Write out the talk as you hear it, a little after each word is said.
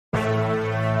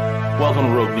Welcome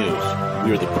to Rogue News.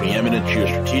 We are the preeminent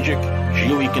geostrategic,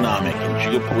 geoeconomic, and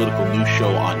geopolitical news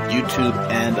show on YouTube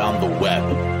and on the web.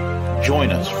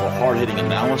 Join us for hard-hitting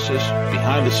analysis,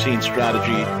 behind-the-scenes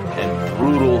strategy, and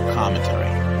brutal commentary.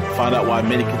 Find out why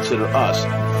many consider us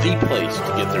the place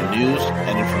to get their news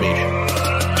and information.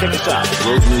 Check us out at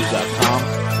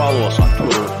roguenews.com. Follow us on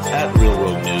Twitter at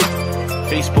RealRogueNews,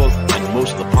 Facebook, and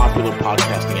most of the popular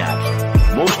podcasting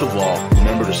apps. Most of all,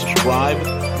 remember to subscribe,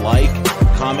 like,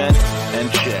 comment,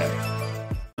 and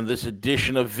share. In this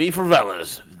edition of For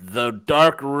Veles, the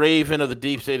Dark Raven of the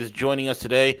Deep State is joining us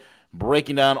today,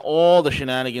 breaking down all the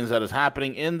shenanigans that is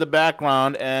happening in the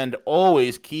background and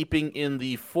always keeping in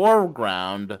the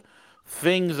foreground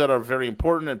things that are very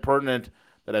important and pertinent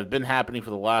that have been happening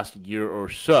for the last year or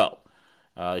so.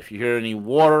 If you hear any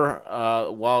water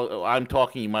while I'm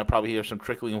talking, you might probably hear some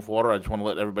trickling of water. I just want to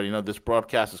let everybody know this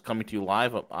broadcast is coming to you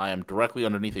live. I am directly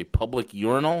underneath a public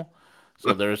urinal,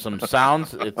 so there's some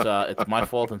sounds. It's my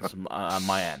fault and it's on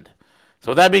my end.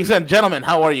 So with that being said, gentlemen,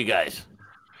 how are you guys?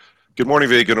 Good morning,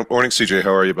 V. Good morning, CJ.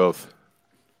 How are you both?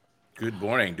 Good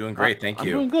morning. Doing great. Thank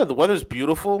you. I'm doing good. The weather's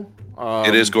beautiful.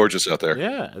 It is gorgeous out there.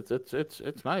 Yeah,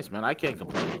 it's nice, man. I can't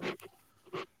complain.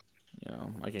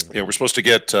 Yeah, we're supposed to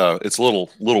get it's a little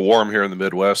warm here in the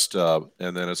Midwest, and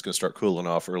then it's going to start cooling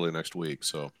off early next week.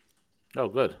 So, oh,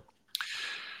 good.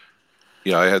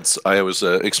 Yeah, I was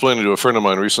explaining to a friend of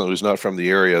mine recently who's not from the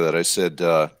area that I said,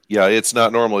 yeah, it's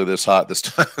not normally this hot this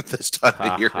time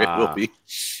of year.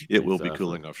 It will be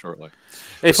cooling off shortly.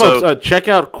 Hey, folks, check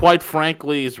out Quite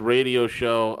Frankly's radio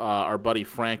show. Our buddy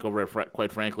Frank over at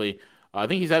Quite Frankly. I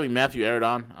think he's having Matthew Arid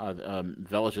on.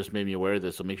 Veles just made me aware of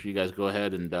this, so make sure you guys go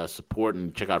ahead and support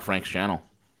and check out Frank's channel.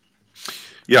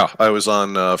 Yeah, I was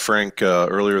on Frank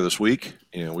earlier this week,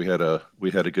 and we had a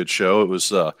good show. It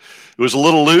was a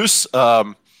little loose,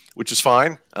 which is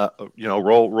fine.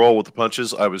 Roll with the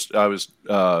punches. I was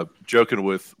joking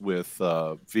with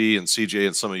V and CJ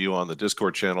and some of you on the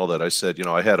Discord channel that I said,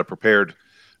 I had a prepared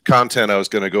content. I was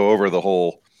going to go over the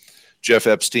whole Jeff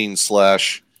Epstein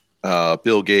 /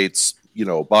 Bill Gates,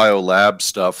 bio lab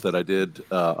stuff that I did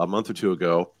a month or two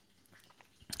ago.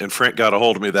 And Frank got a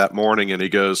hold of me that morning, and he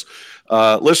goes,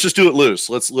 "Let's just do it loose.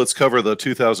 Let's cover the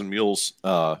 2,000 Mules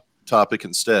topic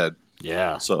instead."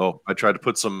 Yeah. So I tried to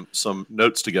put some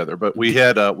notes together, but we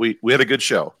had a good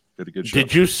show.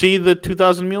 Did you see the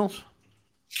 2,000 Mules?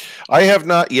 I have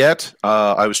not yet.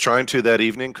 I was trying to that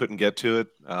evening, couldn't get to it.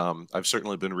 I've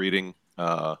certainly been reading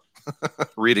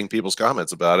people's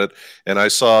comments about it, and I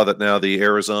saw that now the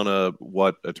Arizona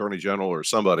Attorney General or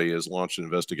somebody has launched an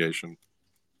investigation.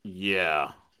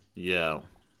 Yeah.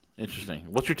 Interesting.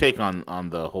 What's your take on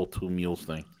the whole 2 Mules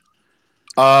thing?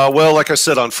 Well, like I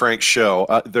said on Frank's show,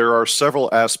 there are several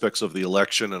aspects of the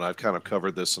election, and I've kind of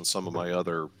covered this in some of my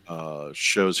other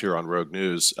shows here on Rogue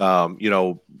News.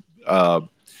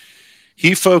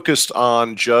 He focused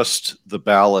on just the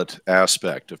ballot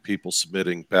aspect of people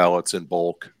submitting ballots in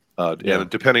bulk, and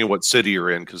depending on what city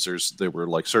you're in, because there were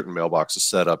like certain mailboxes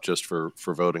set up just for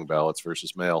voting ballots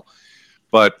versus mail.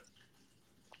 But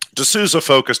D'Souza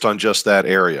focused on just that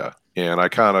area, and I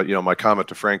kind of, my comment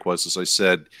to Frank was, as I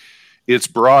said, it's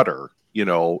broader.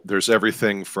 There's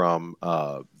everything from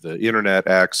the internet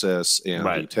access and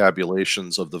the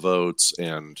tabulations of the votes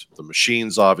and the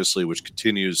machines, obviously, which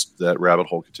that rabbit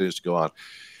hole continues to go on.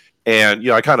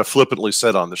 And, I kind of flippantly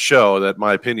said on the show that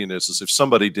my opinion is if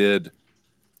somebody did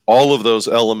all of those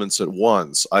elements at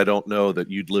once, I don't know that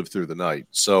you'd live through the night.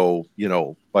 So,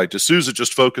 by D'Souza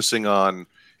just focusing on,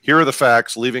 here are the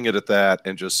facts, leaving it at that,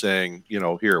 and just saying,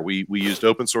 here, we used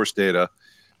open source data.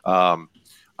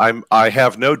 I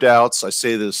have no doubts. I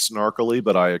say this snarkily,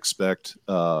 but I expect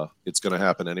it's going to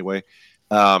happen anyway.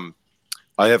 I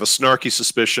have a snarky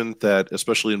suspicion that,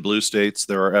 especially in blue states,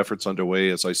 there are efforts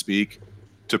underway as I speak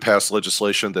to pass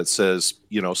legislation that says,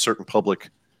 certain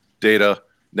public data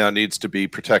now needs to be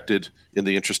protected in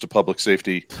the interest of public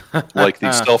safety, like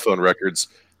these cell phone records.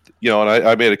 And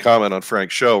I made a comment on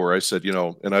Frank's show where I said,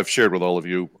 and I've shared with all of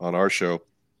you on our show,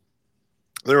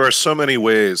 there are so many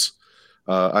ways.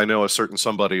 I know a certain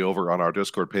somebody over on our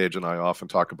Discord page, and I often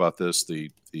talk about this,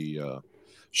 the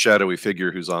shadowy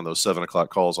figure who's on those 7 o'clock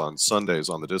calls on Sundays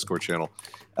on the Discord channel.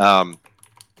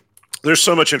 There's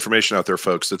so much information out there,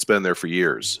 folks, that's been there for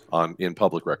years in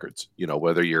public records.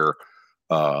 Whether you're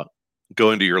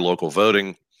going to your local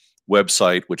voting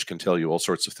website, which can tell you all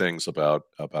sorts of things about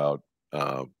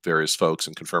various folks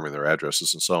and confirming their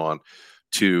addresses and so on,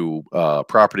 to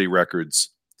property records,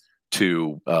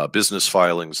 to business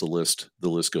filings, the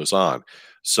list goes on.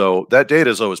 So that data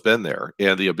has always been there,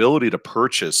 and the ability to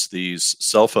purchase these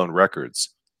cell phone records,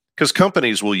 because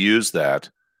companies will use that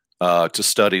to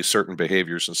study certain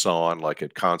behaviors and so on, like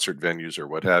at concert venues or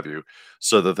what have you,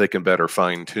 so that they can better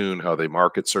fine tune how they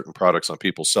market certain products on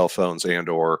people's cell phones and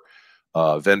or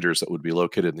vendors that would be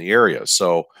located in the area.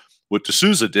 So what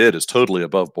D'Souza did is totally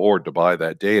above board to buy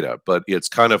that data, but it's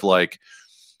kind of like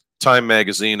Time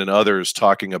Magazine and others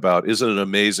talking about, isn't it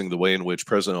amazing the way in which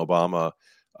President Obama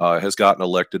has gotten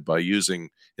elected by using,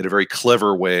 in a very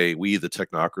clever way, we the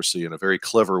technocracy, in a very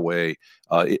clever way,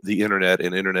 the internet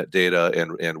and internet data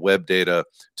and web data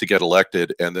to get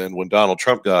elected. And then when Donald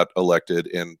Trump got elected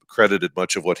and credited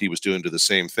much of what he was doing to the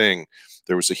same thing,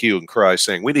 there was a hue and cry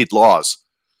saying, we need laws.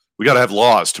 We got to have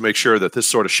laws to make sure that this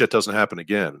sort of shit doesn't happen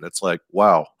again. And it's like,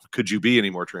 wow, could you be any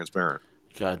more transparent?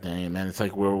 God dang it, man. It's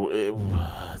like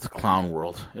it's a clown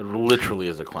world. It literally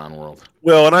is a clown world.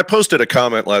 Well, and I posted a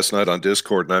comment last night on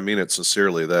Discord, and I mean it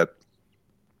sincerely, that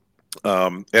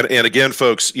and again,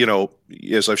 folks,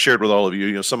 as I've shared with all of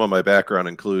you, some of my background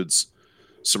includes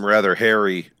some rather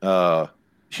hairy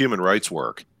human rights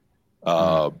work,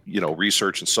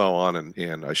 research and so on.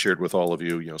 And I shared with all of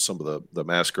you, some of the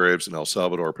mass graves in El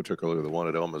Salvador, particularly the one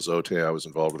at El Mozote. I was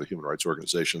involved with a human rights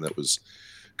organization that was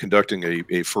conducting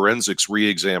a forensics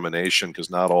re-examination, because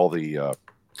not all the,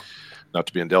 not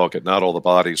to be indelicate, not all the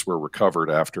bodies were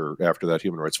recovered after that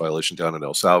human rights violation down in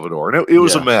El Salvador. And it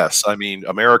was a mess. I mean,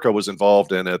 America was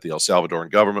involved in it. The El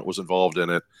Salvadoran government was involved in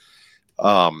it.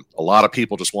 A lot of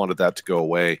people just wanted that to go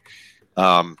away.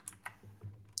 But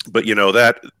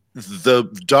that the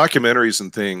documentaries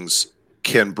and things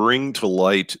can bring to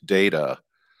light data.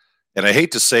 And I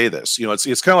hate to say this,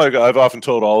 it's kind of like I've often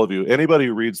told all of you, anybody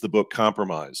who reads the book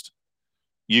Compromised,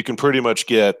 you can pretty much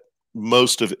get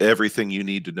most of everything you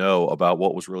need to know about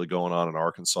what was really going on in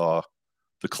Arkansas,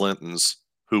 the Clintons,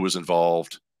 who was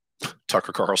involved,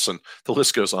 Tucker Carlson, the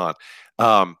list goes on.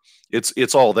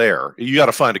 It's all there. You got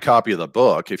to find a copy of the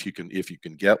book if you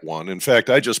can get one. In fact,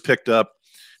 I just picked up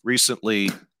recently,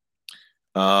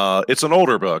 it's an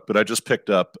older book, but I just picked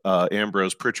up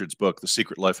Ambrose Pritchard's book, The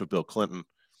Secret Life of Bill Clinton,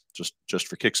 just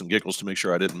for kicks and giggles to make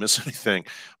sure I didn't miss anything.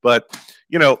 But,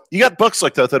 you got books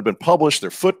like that have been published. They're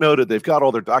footnoted. They've got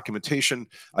all their documentation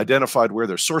identified where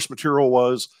their source material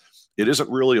was. It isn't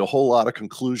really a whole lot of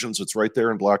conclusions. It's right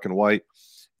there in black and white.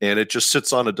 And it just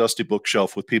sits on a dusty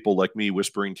bookshelf with people like me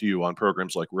whispering to you on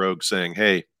programs like Rogue saying,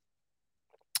 hey,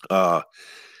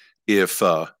 if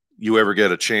you ever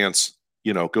get a chance,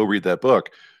 go read that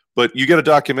book. But you get a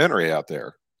documentary out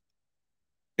there.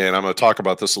 And I'm going to talk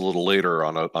about this a little later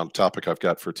on a topic I've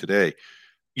got for today.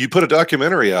 You put a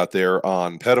documentary out there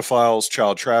on pedophiles,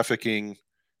 child trafficking,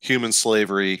 human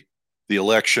slavery, the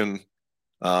election,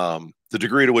 the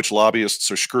degree to which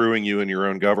lobbyists are screwing you in your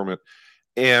own government.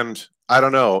 And I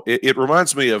don't know, it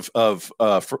reminds me of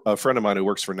a friend of mine who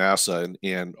works for NASA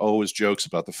and always jokes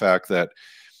about the fact that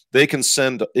they can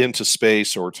send into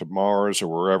space or to Mars or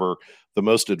wherever the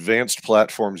most advanced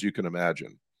platforms you can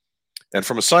imagine. And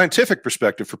from a scientific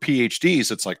perspective, for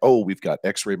PhDs, it's like, oh, we've got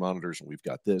X-ray monitors and we've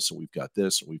got this and we've got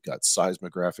this and we've got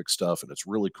seismographic stuff and it's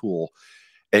really cool.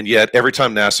 And yet every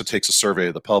time NASA takes a survey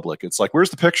of the public, it's like, where's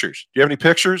the pictures? Do you have any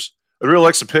pictures? I'd really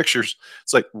like some pictures.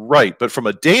 It's like, right. But from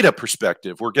a data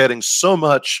perspective, we're getting so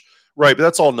much, right, but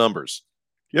that's all numbers.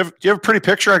 Do you have a pretty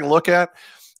picture I can look at?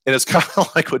 And it's kind of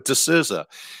like with D'Souza.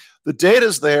 The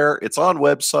data's there. It's on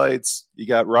websites. You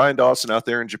got Ryan Dawson out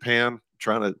there in Japan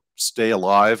trying to stay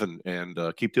alive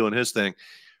and keep doing his thing.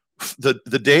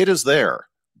 The data's there,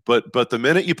 but the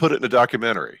minute you put it in a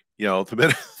documentary,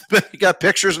 the minute you got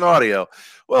pictures and audio,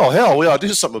 well, hell, we ought to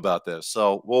do something about this.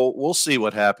 So we'll see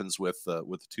what happens with the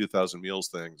 2,000 Meals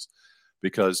things,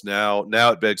 because now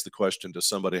it begs the question: does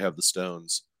somebody have the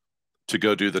stones to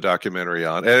go do the documentary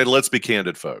on? And let's be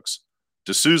candid, folks.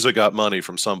 D'Souza got money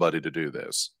from somebody to do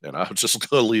this, and I'll just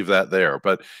go leave that there.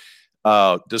 But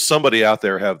does somebody out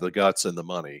there have the guts and the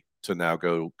money to now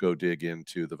go dig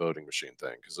into the voting machine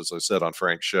thing? Because as I said on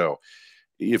Frank's show,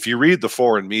 if you read the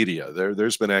foreign media,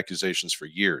 there's been accusations for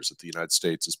years that the United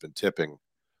States has been tipping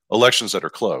elections that are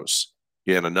close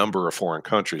in a number of foreign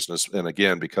countries. And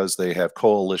again, because they have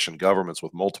coalition governments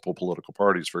with multiple political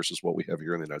parties versus what we have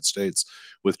here in the United States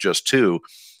with just two,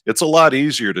 it's a lot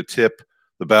easier to tip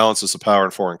the balances of power in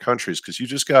foreign countries, because you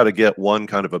just got to get one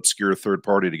kind of obscure third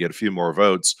party to get a few more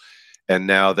votes. And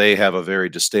now they have a very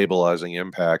destabilizing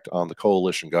impact on the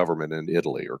coalition government in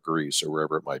Italy or Greece or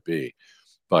wherever it might be.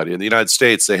 But in the United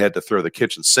States, they had to throw the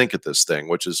kitchen sink at this thing,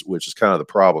 which is kind of the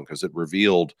problem, because it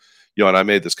revealed, and I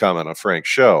made this comment on Frank's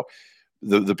show,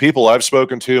 the people I've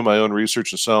spoken to, my own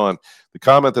research and so on, the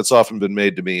comment that's often been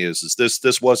made to me is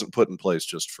this wasn't put in place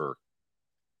just for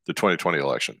the 2020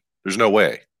 election. There's no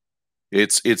way.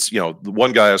 It's the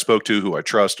one guy I spoke to who I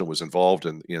trust and was involved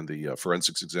in the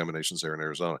forensics examinations there in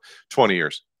Arizona. 20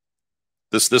 years.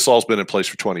 This all's been in place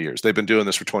for 20 years. They've been doing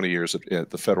this for 20 years at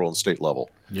the federal and state level.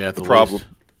 Yeah, the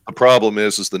problem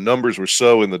is the numbers were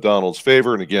so in the Donald's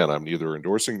favor. And again, I'm neither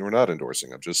endorsing nor not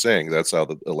endorsing. I'm just saying that's how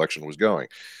the election was going.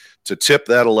 To tip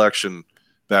that election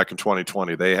back in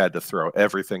 2020, they had to throw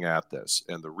everything at this.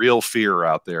 And the real fear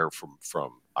out there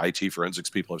from IT forensics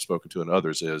people I've spoken to and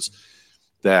others is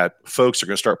that folks are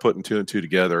going to start putting two and two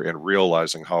together and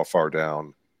realizing how far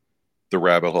down the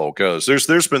rabbit hole goes.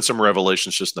 There's been some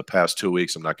revelations just in the past 2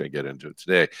 weeks. I'm not going to get into it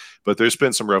today, but there's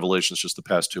been some revelations just the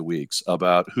past 2 weeks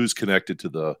about who's connected to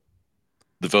the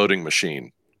voting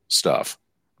machine stuff.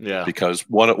 Yeah. Because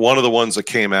one of the ones that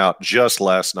came out just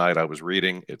last night, I was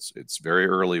reading. It's very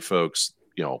early, folks.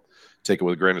 Take it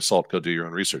with a grain of salt. Go do your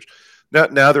own research.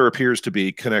 Now there appears to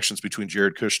be connections between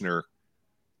Jared Kushner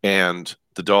and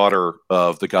the daughter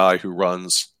of the guy who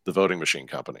runs the voting machine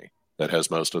company that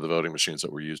has most of the voting machines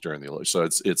that were used during the election.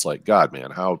 So it's like, God,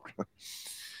 man,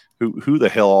 who the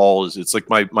hell all is? It's like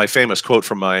my famous quote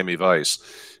from Miami Vice.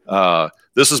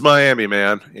 This is Miami,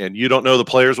 man, and you don't know the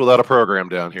players without a program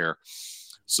down here.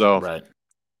 So, right.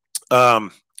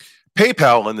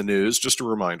 PayPal in the news, just a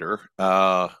reminder.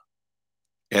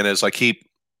 And as I keep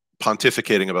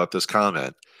pontificating about this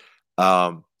comment,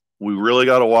 we really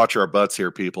got to watch our butts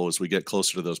here, people, as we get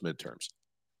closer to those midterms.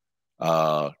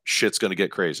 Shit's going to get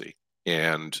crazy.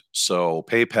 And so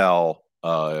PayPal,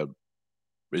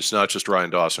 it's not just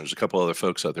Ryan Dawson. There's a couple other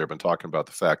folks out there have been talking about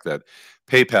the fact that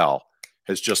PayPal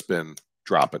has just been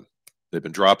dropping. They've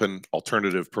been dropping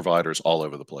alternative providers all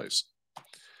over the place.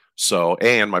 So,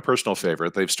 and my personal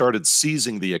favorite, they've started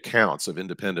seizing the accounts of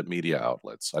independent media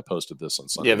outlets. I posted this on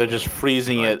Sunday. Yeah, they're just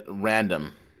freezing it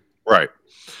random. Right.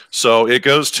 So it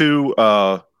goes to,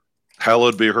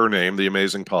 hallowed be her name, the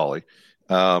amazing Polly.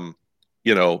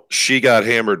 She got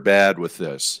hammered bad with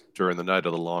this during the Night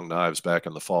of the Long Knives back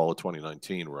in the fall of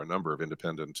 2019, where a number of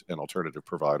independent and alternative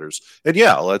providers, and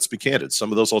yeah, let's be candid,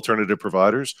 some of those alternative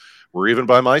providers were, even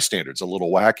by my standards, a little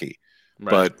wacky,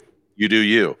 right. But you do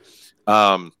you.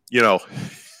 Alex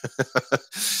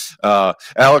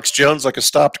Jones, like a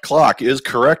stopped clock, is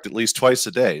correct at least twice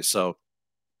a day. So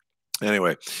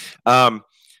anyway, I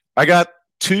got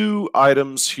 2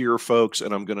 items here, folks,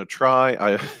 and I'm going to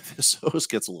try. This always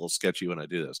gets a little sketchy when I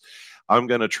do this. I'm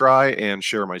going to try and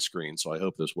share my screen, so I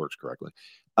hope this works correctly.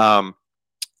 I'm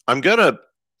going to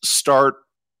start.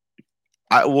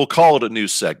 We'll call it a new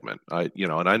segment. And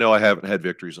I know I haven't had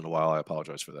victories in a while. I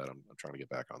apologize for that. I'm trying to get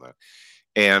back on that.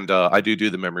 And I do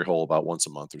the memory hole about once a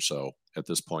month or so at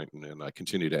this point, and I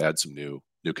continue to add some new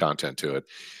content to it.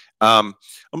 I'm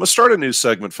going to start a new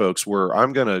segment, folks, where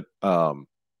I'm going to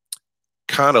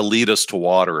kind of lead us to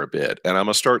water a bit. And I'm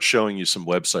going to start showing you some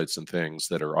websites and things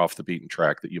that are off the beaten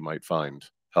track that you might find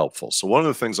helpful. So one of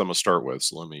the things I'm going to start with,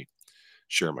 so let me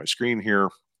share my screen here.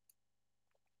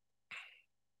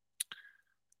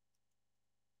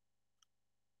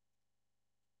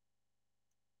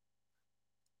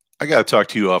 I got to talk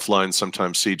to you offline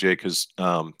sometime, CJ, because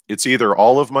it's either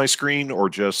all of my screen or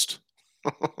just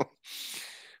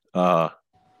I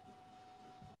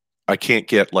can't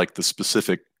get like the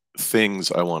specific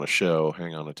things I want to show.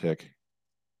 Hang on a tick.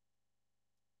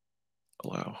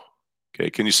 Allow. Okay,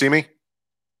 can you see me?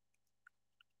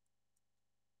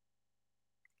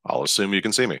 I'll assume you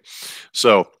can see me.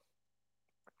 So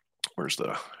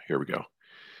here we go.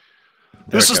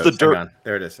 This is the dirt.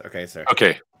 There it is. Okay, sir.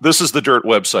 Okay, this is the dirt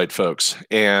website, folks.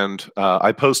 And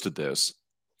I posted this.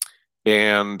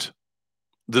 And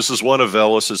this is one of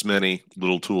Veles' many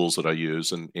little tools that I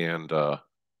use. And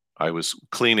I was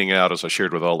cleaning out, as I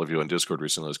shared with all of you on Discord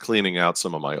recently, I was cleaning out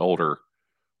some of my older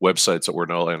websites that were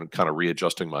and kind of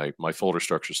readjusting my folder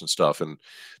structures and stuff, and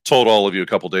told all of you a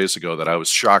couple days ago that I was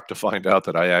shocked to find out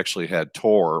that I actually had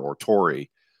Tori,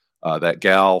 that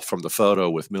gal from the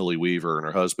photo with Millie Weaver and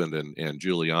her husband and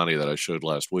Giuliani that I showed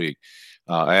last week.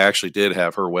 I actually did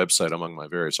have her website among my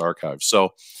various archives.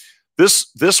 So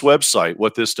this website,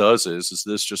 what this does is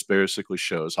this just basically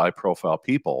shows high profile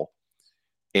people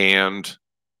and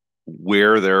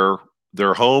where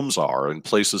their homes are and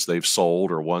places they've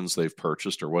sold or ones they've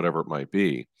purchased or whatever it might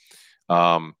be.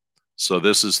 So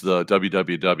this is the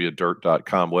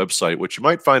www.dirt.com website. What you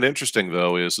might find interesting,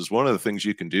 though, is one of the things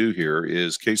you can do here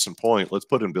is, case in point, let's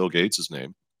put in Bill Gates'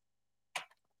 name.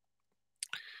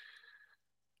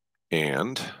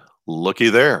 And looky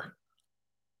there.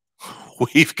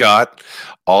 We've got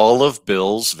all of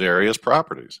Bill's various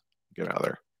properties. Get out of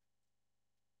there.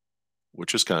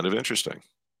 Which is kind of interesting.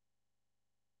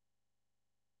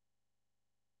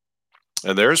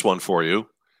 And there's one for you.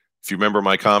 If you remember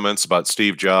my comments about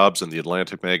Steve Jobs and the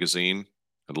Atlantic magazine,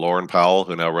 and Lauren Powell,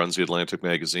 who now runs the Atlantic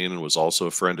magazine and was also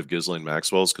a friend of Ghislaine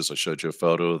Maxwell's, because I showed you a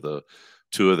photo of the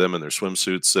two of them in their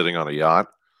swimsuits sitting on a yacht.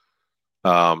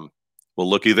 Well,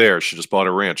 looky there. She just bought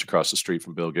a ranch across the street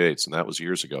from Bill Gates, and that was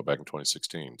years ago, back in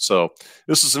 2016. So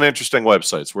this is an interesting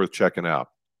website. It's worth checking out.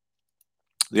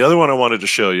 The other one I wanted to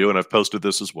show you, and I've posted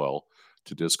this as well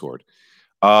to Discord,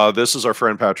 this is our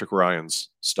friend Patrick Ryan's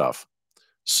stuff.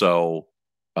 So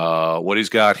what he's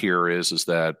got here is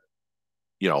that,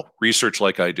 research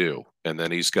like I do, and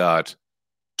then he's got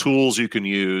tools you can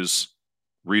use,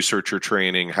 researcher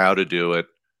training, how to do it,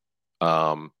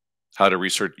 how to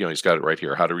research, he's got it right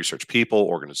here, how to research people,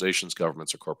 organizations,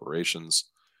 governments, or corporations,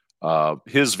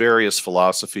 his various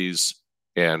philosophies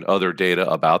and other data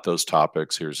about those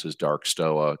topics. Here's his Dark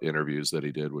Stoa interviews that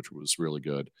he did, which was really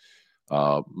good.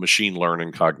 Machine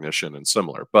learning, cognition, and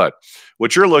similar. But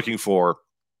what you're looking for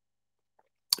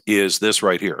is this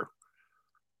right here.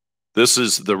 This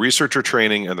is the researcher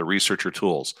training and the researcher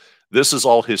tools. This is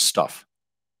all his stuff.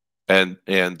 And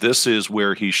this is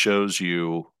where he shows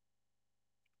you,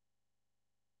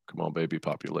 come on, baby,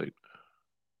 populate.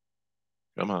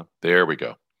 Come on. There we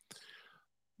go.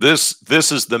 This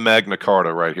is the Magna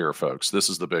Carta right here, folks. This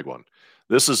is the big one.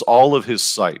 This is all of his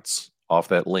sites off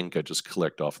that link I just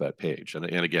clicked off that page. And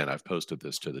again, I've posted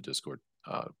this to the Discord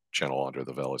channel under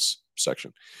the Veles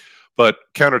section. But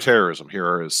counterterrorism, here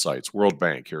are his sites. World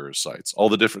Bank, here are his sites. All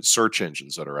the different search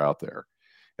engines that are out there.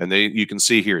 And you can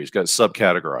see here, he's got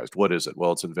subcategorized. What is it?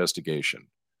 Well, it's investigation.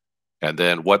 And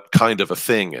then what kind of a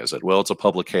thing is it? Well, it's a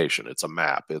publication. It's a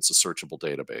map. It's a searchable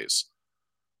database.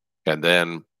 And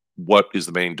then what is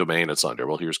the main domain it's under?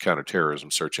 Well, here's counterterrorism,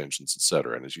 search engines,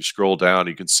 etc. And as you scroll down,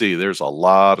 you can see there's a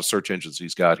lot of search engines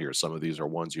he's got here. Some of these are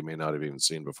ones you may not have even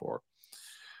seen before.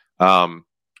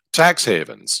 Tax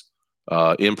havens,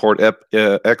 import,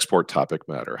 export topic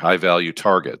matter, high value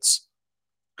targets,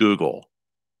 Google,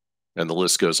 and the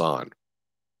list goes on.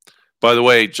 By the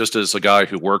way, just as a guy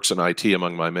who works in IT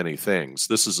among my many things,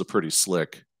 this is a pretty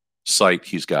slick site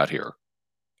he's got here.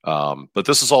 But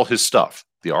this is all his stuff.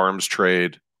 The arms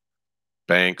trade,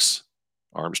 banks,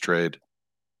 arms trade,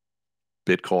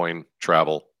 Bitcoin,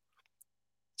 travel.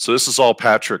 So this is all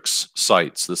Patrick's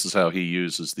sites. This is how he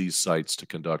uses these sites to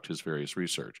conduct his various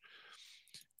research.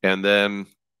 And then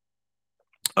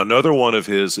another one of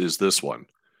his is this one.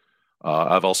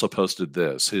 I've also posted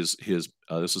this. This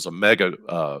is a mega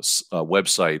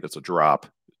website. It's a drop.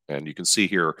 And you can see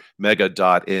here,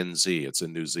 mega.nz. It's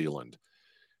in New Zealand.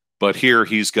 But here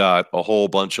he's got a whole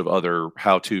bunch of other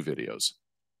how-to videos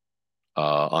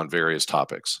on various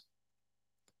topics.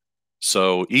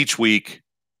 So each week,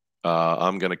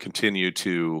 I'm going to continue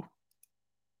to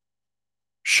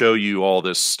show you all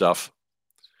this stuff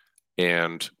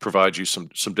and provide you some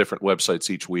different websites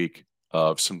each week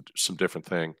of some different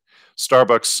thing.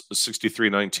 Starbucks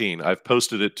 6319. I've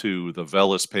posted it to the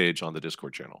Veles page on the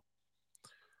Discord channel.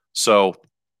 So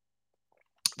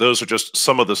those are just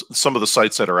some of the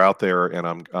sites that are out there, and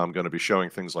I'm going to be showing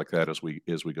things like that as we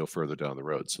go further down the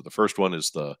road. So the first one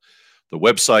is the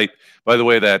website. By the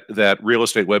way, that real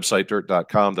estate website,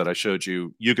 dirt.com, that I showed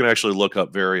you, you can actually look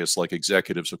up various like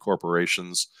executives of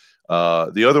corporations.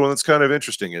 The other one that's kind of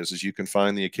interesting is you can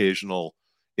find the occasional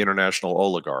international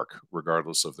oligarch,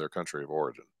 regardless of their country of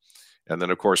origin. And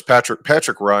then, of course,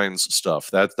 Patrick Ryan's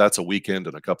stuff, that's a weekend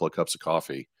and a couple of cups of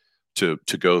coffee to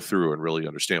go through and really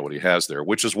understand what he has there,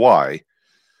 which is why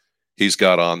he's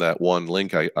got on that one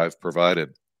link I've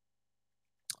provided,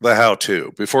 the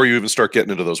how-to. Before you even start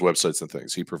getting into those websites and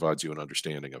things, he provides you an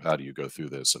understanding of how do you go through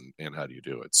this and how do you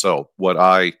do it. So what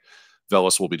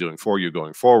Veles, will be doing for you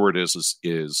going forward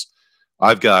is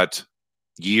I've got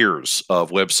years of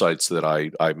websites that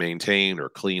I maintain or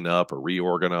clean up or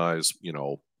reorganize,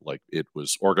 like it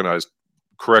was organized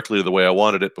correctly the way I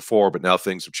wanted it before, but now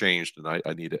things have changed and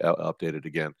I need to update it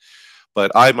again.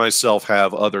 But I myself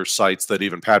have other sites that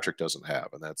even Patrick doesn't have,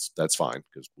 and that's fine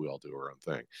because we all do our own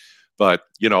thing. But,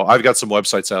 I've got some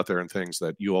websites out there and things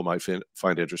that you all might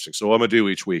find interesting. So what I'm going to do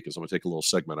each week is I'm going to take a little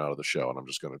segment out of the show, and I'm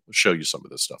just going to show you some of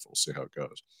this stuff. We'll see how it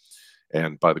goes.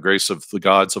 And by the grace of the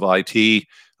gods of IT,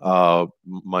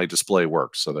 my display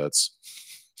works. So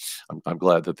I'm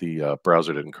glad that the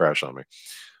browser didn't crash on me.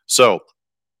 So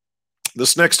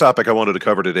this next topic I wanted to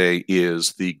cover today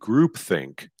is the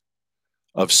groupthink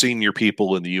of senior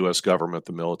people in the U.S. government,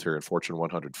 the military, and Fortune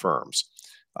 100 firms.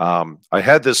 I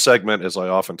had this segment, as I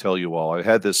often tell you all, I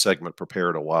had this segment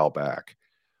prepared a while back,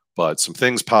 but some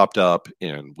things popped up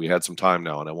and we had some time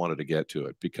now and I wanted to get to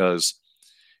it because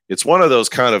it's one of those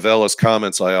kind of Veles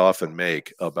comments I often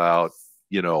make about,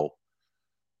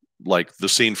 like the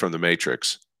scene from The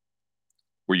Matrix.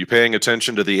 Were you paying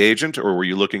attention to the agent, or were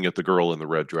you looking at the girl in the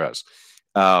red dress?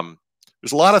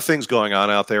 There's a lot of things going on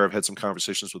out there. I've had some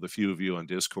conversations with a few of you on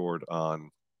Discord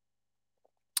on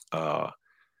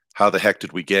how the heck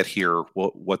did we get here?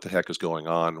 What the heck is going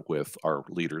on with our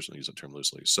leaders? And I use that term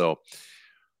loosely. So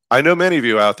I know many of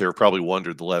you out there probably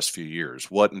wondered the last few years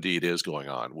what indeed is going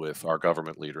on with our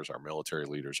government leaders, our military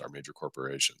leaders, our major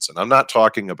corporations. And I'm not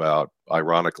talking about,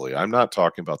 ironically, I'm not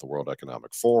talking about the World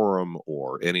Economic Forum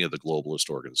or any of the globalist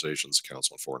organizations, the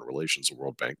Council on Foreign Relations, the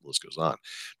World Bank, the list goes on.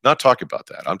 Not talking about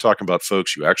that. I'm talking about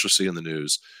folks you actually see in the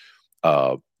news,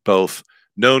 both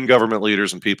known government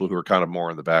leaders and people who are kind of more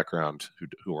in the background,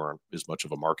 who aren't as much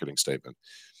of a marketing statement.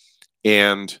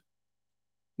 And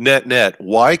net,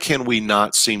 why can we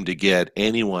not seem to get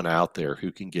anyone out there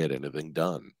who can get anything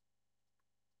done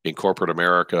in corporate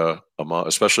America,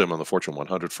 especially among the Fortune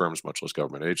 100 firms, much less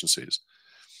government agencies?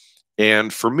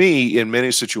 And for me, in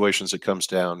many situations, it comes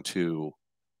down to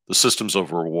the systems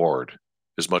of reward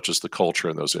as much as the culture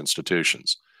in those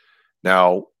institutions.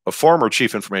 Now, a former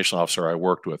chief information officer I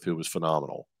worked with who was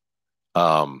phenomenal,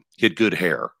 he had good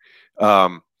hair.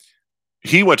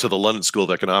 He went to the London School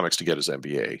of Economics to get his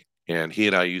MBA. And he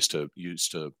and I used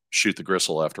to shoot the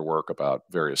gristle after work about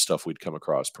various stuff we'd come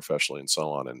across professionally and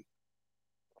so on. And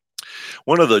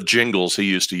one of the jingles he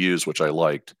used to use, which I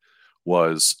liked,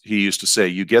 was he used to say,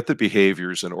 you get the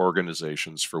behaviors and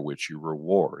organizations for which you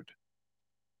reward.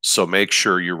 So make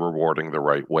sure you're rewarding the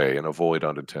right way and avoid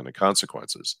unintended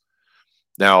consequences.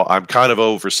 Now, I'm kind of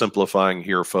oversimplifying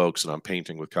here, folks, and I'm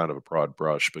painting with kind of a broad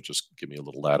brush, but just give me a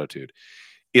little latitude.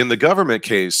 In the government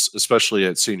case, especially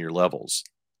at senior levels,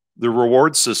 the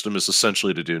reward system is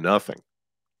essentially to do nothing.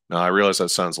 Now, I realize that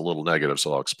sounds a little negative,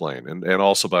 so I'll explain. And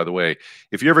also, by the way,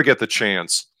 if you ever get the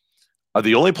chance,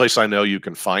 the only place I know you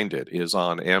can find it is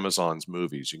on Amazon's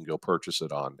movies. You can go purchase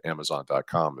it on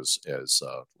Amazon.com as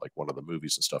like one of the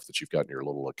movies and stuff that you've got in your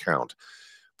little account.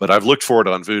 But I've looked for it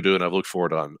on Vudu and I've looked for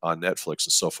it on Netflix,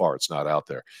 and so far it's not out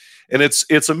there. And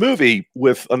it's a movie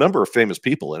with a number of famous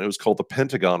people, and it was called The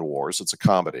Pentagon Wars. It's a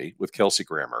comedy with Kelsey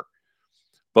Grammer.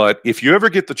 But if you ever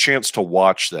get the chance to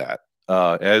watch that,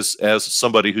 as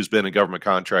somebody who's been in government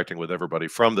contracting with everybody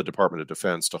from the Department of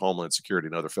Defense to Homeland Security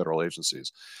and other federal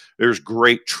agencies, there's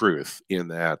great truth in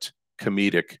that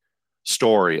comedic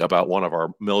story about one of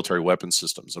our military weapons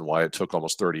systems and why it took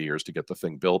almost 30 years to get the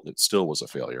thing built, and it still was a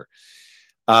failure.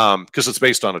 Because it's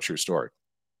based on a true story.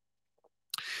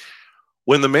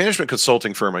 When the management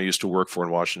consulting firm I used to work for in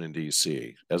Washington,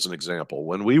 D.C., as an example,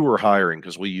 when we were hiring,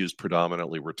 because we used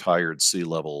predominantly retired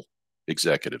C-level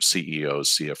executives,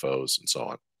 CEOs, CFOs, and so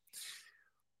on.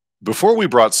 Before we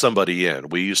brought somebody in,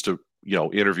 we used to,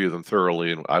 interview them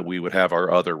thoroughly, and we would have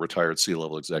our other retired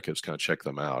C-level executives kind of check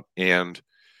them out. And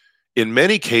in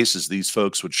many cases, these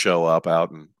folks would show up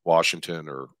out in Washington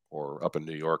or up in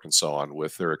New York and so on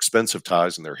with their expensive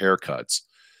ties and their haircuts.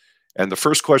 And the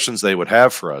first questions they would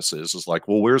have for us is like,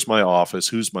 well, where's my office?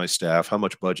 Who's my staff? How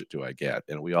much budget do I get?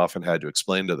 And we often had to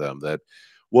explain to them that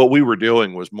what we were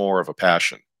doing was more of a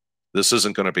passion. This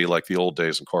isn't going to be like the old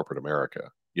days in corporate America.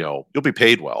 You'll be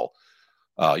paid well.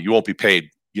 You won't be paid,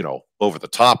 over the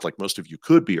top like most of you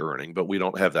could be earning, but we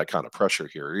don't have that kind of pressure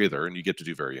here either. And you get to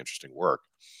do very interesting work.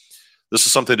 This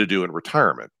is something to do in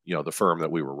retirement, the firm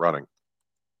that we were running.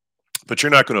 But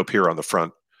you're not going to appear on the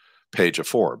front page of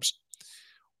Forbes.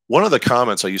 One of the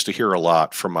comments I used to hear a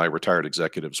lot from my retired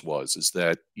executives is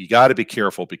that you got to be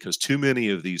careful because too many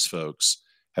of these folks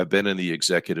have been in the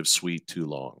executive suite too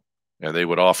long. And they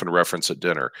would often reference at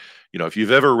dinner, if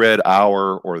you've ever read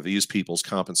our or these people's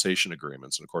compensation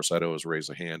agreements, and of course I'd always raise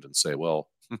a hand and say, well,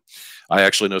 I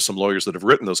actually know some lawyers that have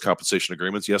written those compensation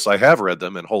agreements. Yes, I have read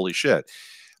them, and holy shit.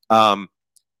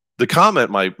 The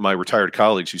comment my retired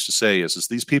colleagues used to say is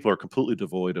these people are completely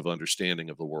devoid of understanding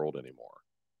of the world anymore.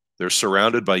 They're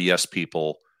surrounded by yes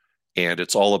people, and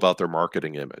it's all about their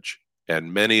marketing image.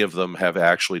 And many of them have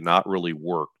actually not really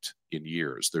worked in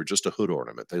years. They're just a hood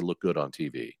ornament. They look good on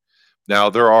TV. Now,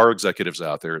 there are executives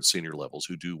out there at senior levels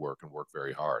who do work and work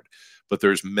very hard, but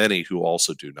there's many who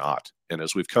also do not. And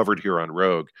as we've covered here on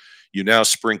Rogue, you now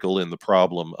sprinkle in the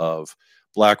problem of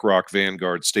BlackRock,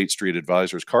 Vanguard, State Street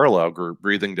Advisors, Carlyle Group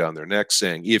breathing down their necks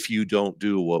saying, if you don't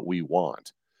do what we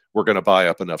want, we're going to buy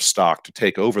up enough stock to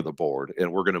take over the board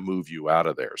and we're going to move you out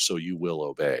of there so you will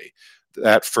obey.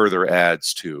 That further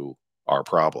adds to our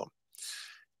problem.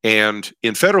 And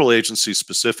in federal agencies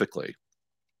specifically,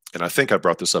 and I think I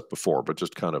brought this up before, but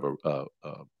just kind of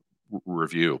a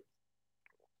review.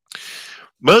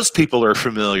 Most people are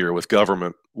familiar with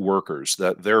government workers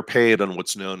that they're paid on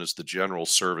what's known as the General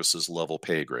Services Level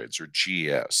Pay Grades, or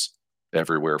GS.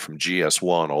 everywhere from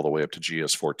GS1 all the way up to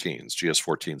GS14s.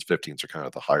 GS14s, 15s are kind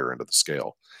of the higher end of the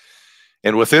scale.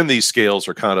 And within these scales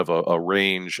are kind of a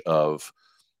range of,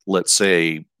 let's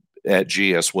say, at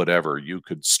GS whatever, you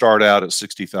could start out at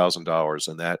 $60,000,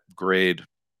 and that grade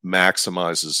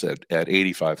maximizes at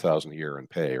 $85,000 a year in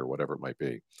pay or whatever it might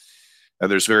be. And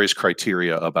there's various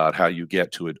criteria about how you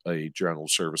get to a general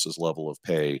services level of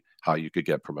pay, how you could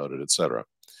get promoted, et cetera.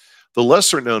 The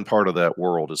lesser known part of that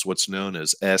world is what's known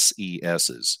as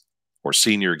SESs, or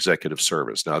Senior Executive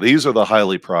Service. Now, these are the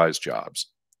highly prized jobs.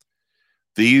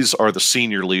 These are the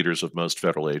senior leaders of most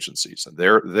federal agencies, and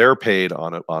they're paid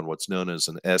on what's known as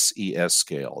an SES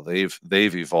scale.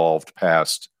 They've evolved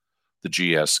past the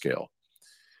GS scale.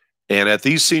 And at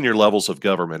these senior levels of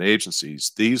government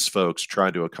agencies, these folks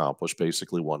try to accomplish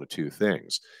basically one of two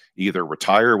things: either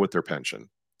retire with their pension,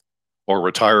 or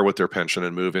retire with their pension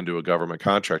and move into a government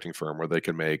contracting firm where they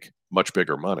can make much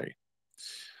bigger money.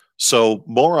 So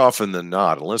more often than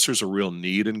not, unless there's a real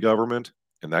need in government,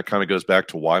 and that kind of goes back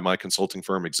to why my consulting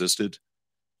firm existed,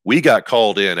 we got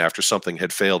called in after something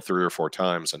had failed 3 or 4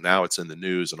 times, and now it's in the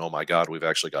news, and oh my God, we've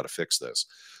actually got to fix this.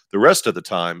 The rest of the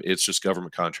time, it's just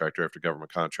government contractor after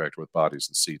government contractor with bodies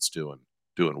and seats doing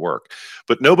work.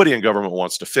 But nobody in government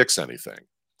wants to fix anything.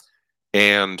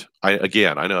 And I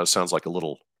know it sounds like a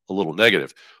little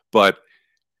negative, but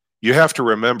you have to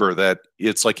remember that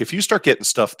it's like if you start getting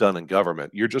stuff done in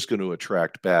government, you're just going to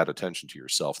attract bad attention to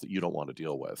yourself that you don't want to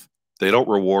deal with. They don't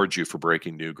reward you for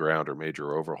breaking new ground or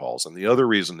major overhauls. And the other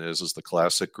reason is the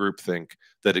classic groupthink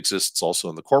that exists also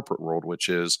in the corporate world, which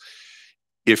is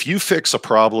if you fix a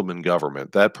problem in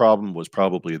government, that problem was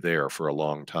probably there for a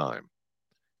long time.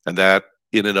 And that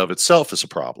in and of itself is a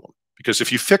problem. Because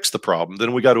if you fix the problem,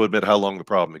 then we got to admit how long the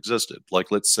problem existed. Like,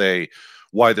 let's say,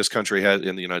 why this country has,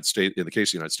 in the United States, in the case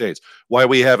of the United States, why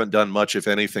we haven't done much, if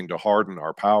anything, to harden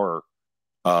our power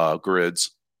grids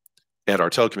and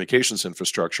our telecommunications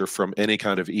infrastructure from any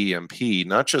kind of EMP,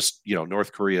 not just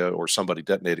North Korea or somebody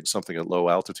detonating something at low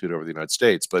altitude over the United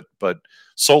States, but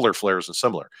solar flares and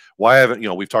similar. Why haven't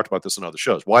we've talked about this in other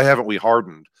shows? Why haven't we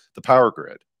hardened the power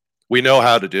grid? We know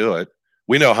how to do it.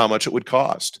 We know how much it would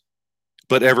cost,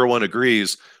 but everyone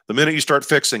agrees the minute you start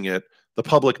fixing it, the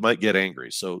public might get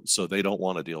angry, so they don't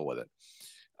want to deal with it.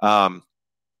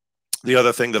 The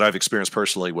other thing that I've experienced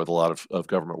personally with a lot of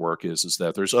government work is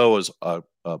that there's always a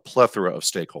plethora of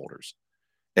stakeholders,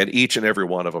 and each and every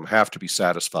one of them have to be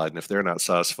satisfied. And if they're not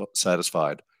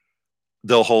satisfied,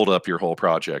 they'll hold up your whole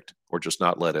project or just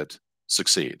not let it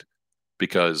succeed,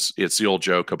 because it's the old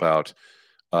joke about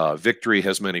victory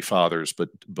has many fathers,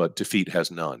 but defeat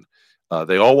has none.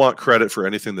 They all want credit for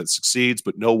anything that succeeds,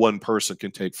 but no one person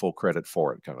can take full credit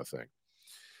for it, kind of thing.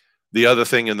 The other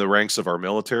thing in the ranks of our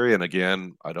military, and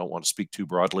again, I don't want to speak too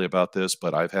broadly about this,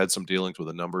 but I've had some dealings with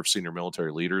a number of senior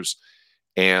military leaders,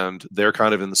 and they're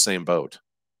kind of in the same boat.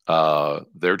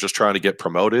 They're just trying to get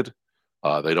promoted.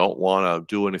 They don't want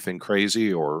to do anything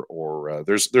crazy, or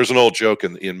there's an old joke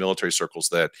in military circles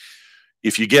that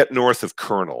if you get north of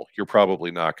colonel, you're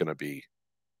probably not going to be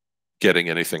getting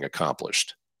anything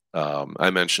accomplished. I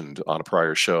mentioned on a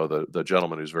prior show the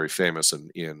gentleman who's very famous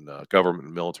in government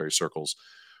and military circles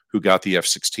who got the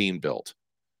F-16 built.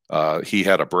 He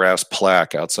had a brass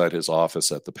plaque outside his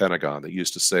office at the Pentagon that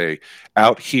used to say,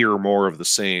 "Out here, more of the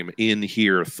same. In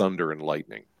here, thunder and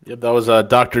lightning." Yep, that was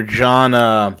Dr. John.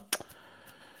 God,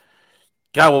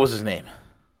 what was his name?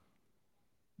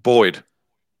 Boyd.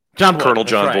 John Boyd. Colonel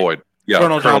John Boyd. Yeah,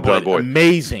 Colonel John Boyd.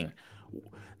 Amazing.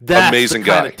 That's amazing the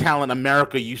kind of talent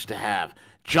America used to have.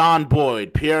 John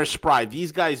Boyd, Pierre Spry.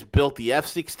 These guys built the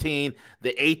F-16,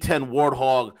 the A-10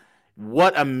 Warthog.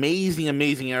 What amazing,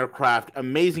 amazing aircraft,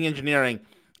 amazing engineering,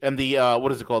 and the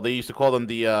what is it called? They used to call them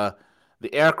the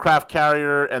aircraft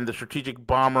carrier and the strategic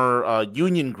bomber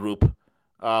Union Group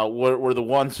were the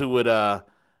ones who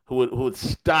would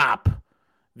stop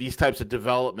these types of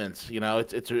developments.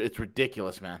 It's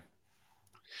ridiculous, man.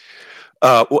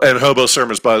 And Hobo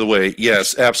Sermons, by the way,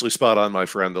 yes, absolutely spot on, my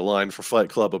friend. The line for Flight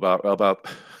Club about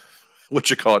what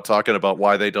you call it, talking about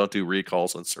why they don't do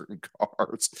recalls on certain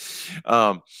cars.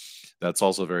 That's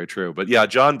also very true. But yeah,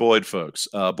 John Boyd, folks.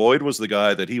 Boyd was the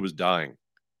guy that he was dying.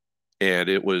 And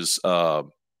it was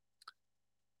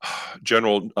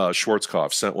General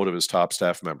Schwarzkopf sent one of his top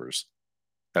staff members.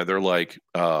 And they're like,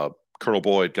 Colonel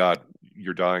Boyd, God,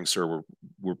 you're dying, sir.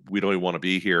 We don't even want to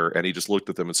be here. And he just looked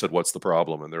at them and said, what's the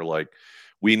problem? And they're like,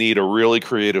 we need a really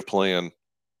creative plan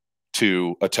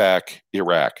to attack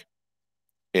Iraq.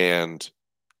 And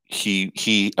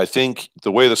he I think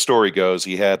the way the story goes,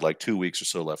 he had like 2 weeks or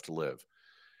so left to live.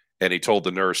 And he told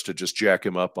the nurse to just jack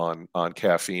him up on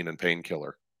caffeine and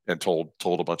painkiller and told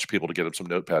a bunch of people to get him some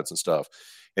notepads and stuff.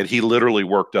 And he literally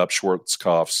worked up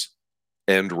Schwarzkopf's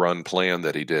end run plan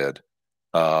that he did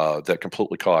that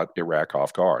completely caught Iraq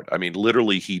off guard. I mean,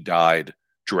 literally, he died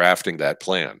drafting that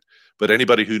plan. But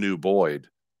anybody who knew Boyd,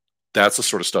 that's the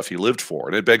sort of stuff he lived for.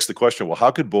 And it begs the question, well,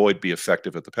 how could Boyd be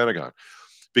effective at the Pentagon?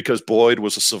 Because Boyd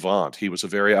was a savant. He was a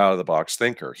very out-of-the-box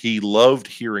thinker. He loved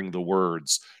hearing the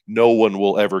words, "No one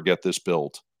will ever get this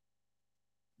built,"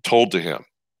 told to him.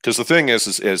 Because the thing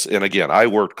is, and again, I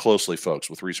worked closely, folks,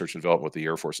 with research and development with the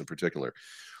Air Force in particular.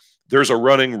 There's a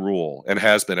running rule, and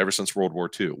has been ever since World War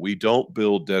II. We don't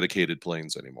build dedicated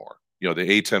planes anymore. You know, the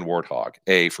A-10 Warthog,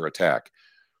 A for attack.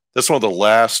 That's one of the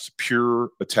last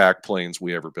pure attack planes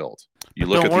we ever built. You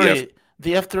look at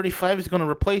the F-35 is going to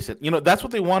replace it. You know, that's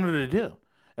what they wanted to do.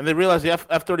 And they realized the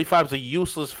F-35 is a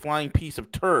useless flying piece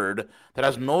of turd that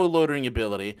has no loitering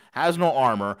ability, has no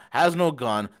armor, has no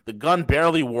gun. The gun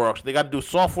barely works. They got to do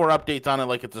software updates on it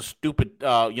like it's a stupid,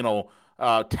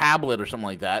 tablet or something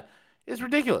like that. It's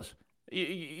ridiculous.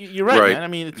 You're right, man. I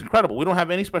mean, it's incredible. We don't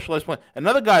have any specialized plane.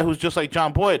 Another guy who's just like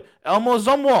John Boyd, Elmo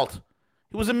Zumwalt.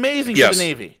 He was amazing for the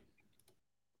Navy.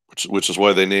 Which is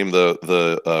why they named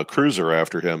the cruiser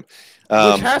after him.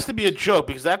 Which has to be a joke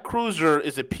because that cruiser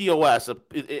is a POS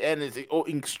and is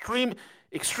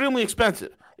extremely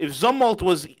expensive. If Zumwalt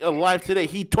was alive today,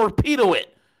 he'd torpedo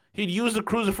it. He'd use the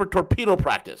cruiser for torpedo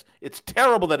practice. It's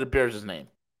terrible that it bears his name.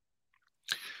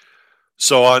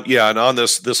 So on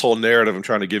this whole narrative, I'm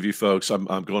trying to give you folks. I'm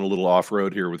going a little off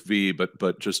road here with V,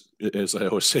 but just as I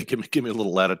always say, give me a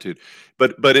little latitude.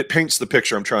 But it paints the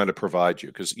picture I'm trying to provide you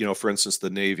because for instance, the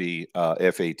Navy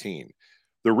F-18.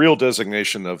 The real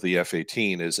designation of the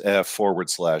F-18 is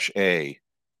F/A-18,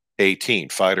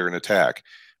 fighter and attack.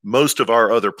 Most of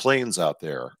our other planes out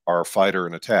there are fighter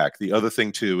and attack. The other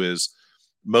thing, too, is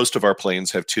most of our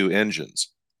planes have two engines,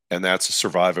 and that's a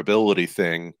survivability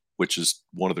thing, which is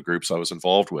one of the groups I was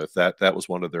involved with. That was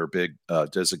one of their big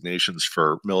designations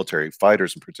for military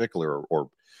fighters in particular,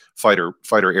 or fighter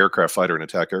aircraft, fighter and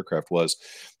attack aircraft was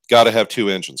got to have two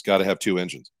engines,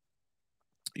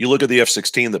 You look at the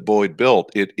F-16 that Boyd built,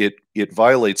 it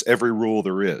violates every rule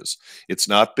there is. It's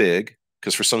not big,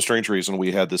 because for some strange reason,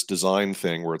 we had this design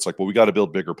thing where it's like, well, we got to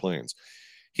build bigger planes.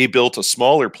 He built a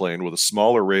smaller plane with a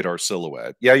smaller radar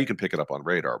silhouette. Yeah, you can pick it up on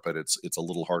radar, but it's a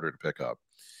little harder to pick up.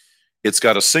 It's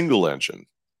got a single engine,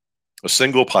 a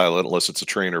single pilot, unless it's a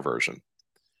trainer version.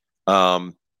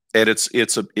 And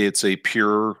it's a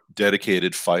pure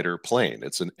dedicated fighter plane.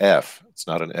 It's an F. It's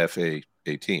not an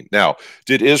F/A-18. Now,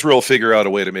 did Israel figure out a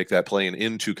way to make that plane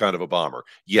into kind of a bomber?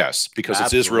 Yes, because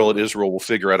Absolutely. It's Israel, and Israel will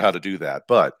figure out how to do that.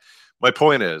 But my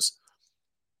point is,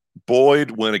 Boyd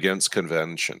went against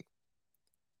convention.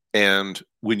 And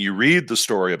when you read the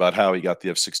story about how he got the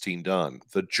F-16 done,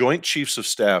 the Joint Chiefs of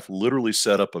Staff literally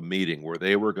set up a meeting where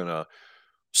they were going to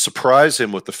surprise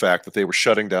him with the fact that they were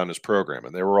shutting down his program.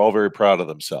 And they were all very proud of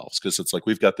themselves because it's like,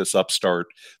 we've got this upstart.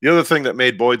 The other thing that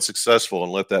made Boyd successful,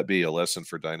 and let that be a lesson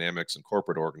for dynamics and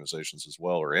corporate organizations as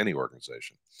well, or any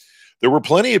organization, there were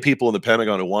plenty of people in the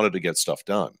Pentagon who wanted to get stuff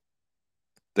done.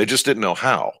 They just didn't know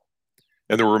how.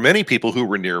 And there were many people who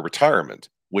were near retirement,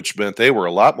 which meant they were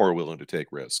a lot more willing to take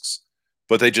risks,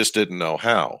 but they just didn't know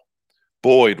how.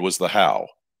 Boyd was the how.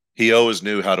 He always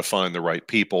knew how to find the right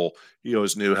people. He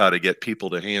always knew how to get people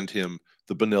to hand him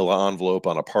the manila envelope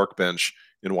on a park bench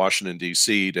in Washington,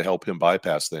 D.C. to help him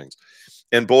bypass things.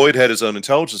 And Boyd had his own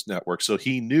intelligence network, so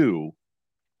he knew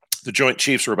the Joint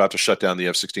Chiefs were about to shut down the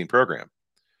F-16 program.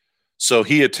 So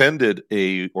he attended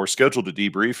or scheduled a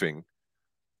debriefing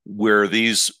where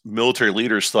these military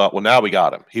leaders thought, well, now we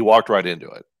got him. He walked right into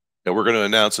it. And we're going to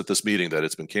announce at this meeting that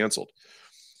it's been canceled.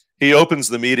 He opens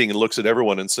the meeting and looks at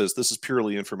everyone and says, this is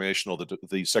purely informational.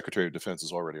 The Secretary of Defense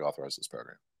has already authorized this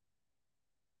program.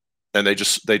 And they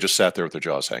just sat there with their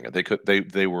jaws hanging.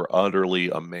 They were utterly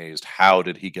amazed. How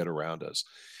did he get around us?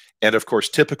 And of course,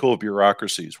 typical of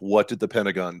bureaucracies, what did the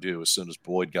Pentagon do as soon as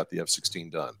Boyd got the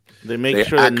F-16 done? They make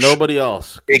sure that nobody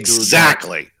else can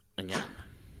exactly. Do that. Yeah.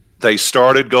 They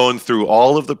started going through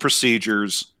all of the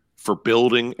procedures for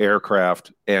building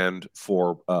aircraft and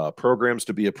for programs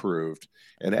to be approved,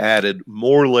 and added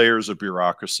more layers of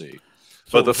bureaucracy.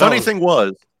 But the funny thing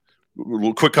was,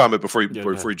 quick comment before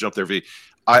you jump there, V.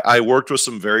 I worked with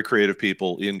some very creative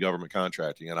people in government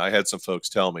contracting, and I had some folks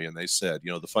tell me, and they said,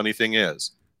 the funny thing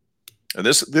is, and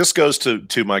this goes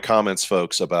to my comments,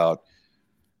 folks, about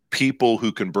people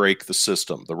who can break the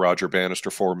system, the Roger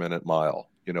Bannister 4-minute mile.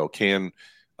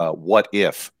 What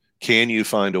if? Can you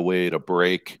find a way to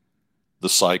break the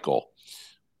cycle?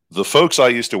 The folks I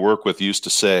used to work with used to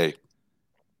say,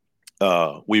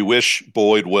 we wish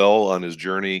Boyd well on his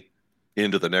journey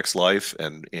into the next life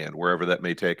and wherever that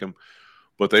may take them.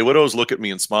 But they would always look at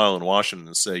me and smile in Washington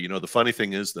and say, the funny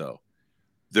thing is, though,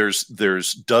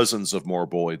 there's dozens of more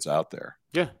Boyds out there.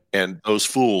 Yeah. And those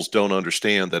fools don't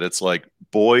understand that it's like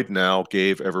Boyd now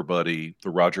gave everybody the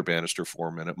Roger Bannister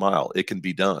 4-minute mile. It can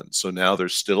be done. So now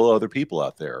there's still other people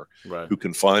out there who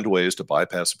can find ways to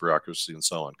bypass the bureaucracy and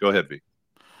so on. Go ahead, V.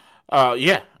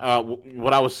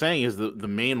 What I was saying is the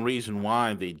main reason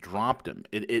why they dropped him.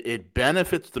 It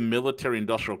benefits the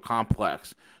military-industrial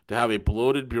complex to have a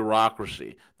bloated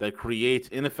bureaucracy that creates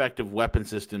ineffective weapon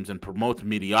systems and promotes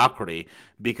mediocrity,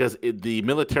 because the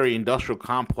military-industrial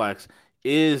complex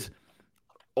is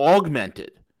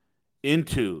augmented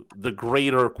into the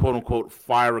greater quote-unquote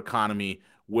fire economy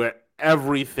where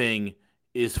everything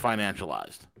is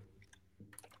financialized.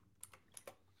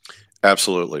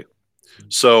 Absolutely.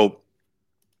 So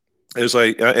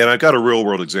I've got a real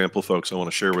world example, folks, I want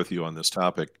to share with you on this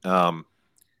topic.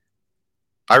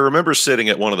 I remember sitting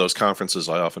at one of those conferences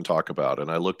I often talk about,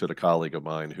 and I looked at a colleague of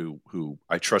mine who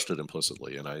I trusted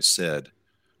implicitly, and I said,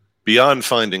 beyond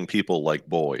finding people like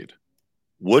Boyd,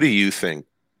 what do you think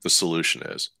the solution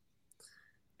is?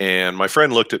 And my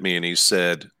friend looked at me and he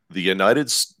said, you're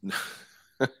going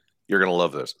to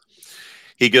love this.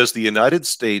 He goes, the United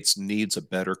States needs a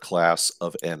better class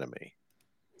of enemy.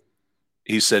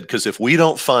 He said, because if we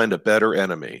don't find a better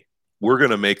enemy, we're going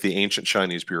to make the ancient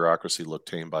Chinese bureaucracy look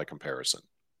tame by comparison.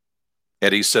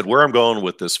 And he said, where I'm going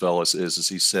with this, fellas, is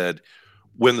he said,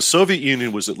 when the Soviet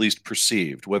Union was at least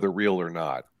perceived, whether real or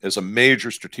not, as a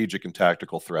major strategic and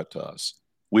tactical threat to us,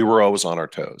 we were always on our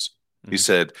toes. Mm-hmm. He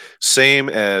said, same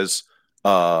as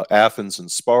Athens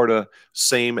and Sparta,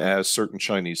 same as certain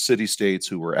Chinese city-states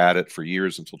who were at it for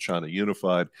years until China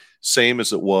unified, same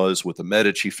as it was with the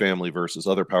Medici family versus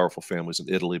other powerful families in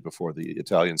Italy before the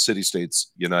Italian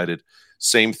city-states united,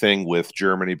 same thing with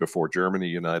Germany before Germany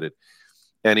united.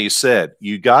 And he said,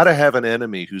 you got to have an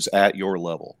enemy who's at your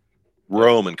level,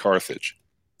 Rome and Carthage,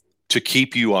 to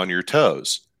keep you on your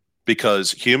toes,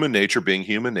 because human nature being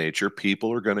human nature,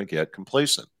 people are going to get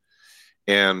complacent.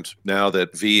 And now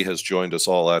that V has joined us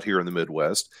all out here in the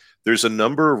Midwest, there's a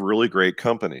number of really great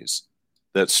companies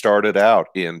that started out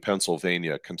in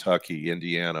Pennsylvania, Kentucky,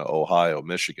 Indiana, Ohio,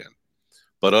 Michigan.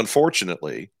 But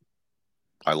unfortunately,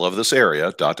 I love this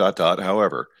area, ...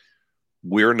 However,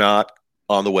 we're not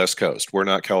on the West Coast. We're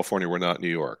not California. We're not New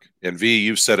York. And V,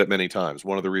 you've said it many times.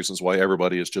 One of the reasons why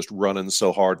everybody is just running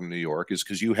so hard in New York is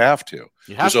because you have to.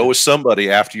 There's always somebody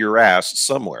after your ass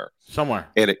somewhere.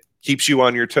 And it keeps you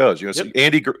on your toes. Yep. So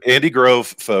Andy Grove,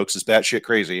 folks, is batshit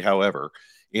crazy. However,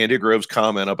 Andy Grove's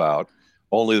comment about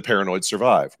only the paranoid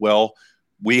survive. Well,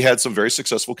 we had some very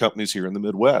successful companies here in the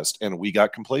Midwest, and we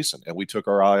got complacent, and we took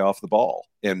our eye off the ball.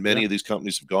 And many of these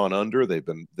companies have gone under. They've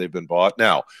been bought.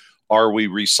 Now, are we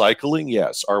recycling?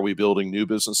 Yes. Are we building new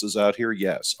businesses out here?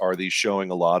 Yes. Are these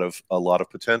showing a lot of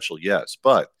potential? Yes.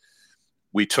 But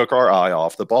we took our eye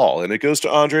off the ball, and it goes to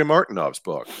Andre Martinov's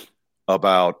book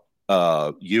about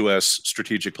U.S.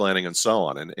 strategic planning and so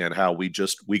on, and how we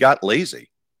got lazy.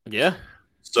 Yeah.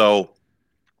 So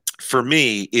for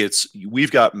me,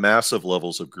 we've got massive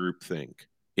levels of groupthink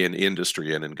in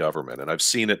industry and in government, and I've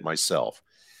seen it myself.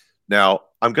 Now,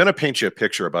 I'm going to paint you a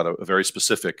picture about a very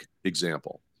specific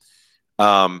example.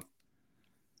 I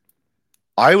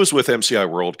was with MCI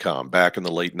WorldCom back in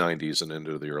the late 90s and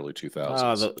into the early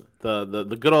 2000s.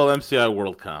 The good old MCI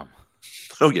WorldCom.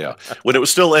 Oh, yeah. When it was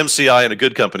still MCI and a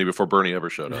good company before Bernie ever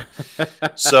showed up.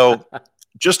 So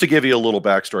just to give you a little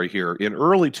backstory here, in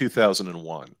early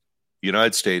 2001, the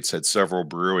United States had several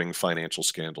brewing financial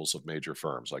scandals of major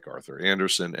firms like Arthur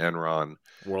Andersen, Enron,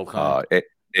 WorldCom,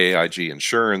 AIG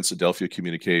Insurance, Adelphia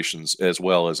Communications, as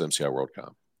well as MCI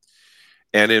WorldCom.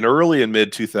 And in early and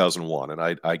mid 2001,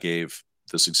 and I gave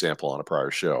this example on a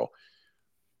prior show,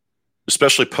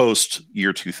 especially post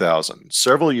year 2000,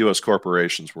 several U.S.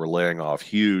 corporations were laying off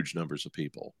huge numbers of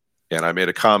people. And I made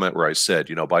a comment where I said,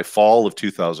 by fall of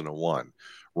 2001,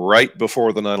 right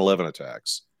before the 9/11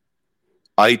 attacks,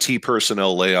 IT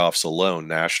personnel layoffs alone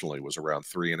nationally was around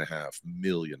 3.5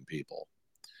 million people.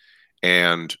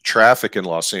 And traffic in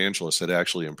Los Angeles had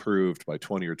actually improved by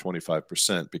 20 or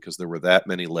 25% because there were that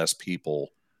many less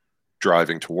people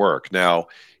driving to work. Now,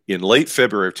 in late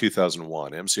February of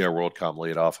 2001, MCI WorldCom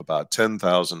laid off about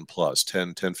 10,000 plus,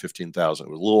 15,000. It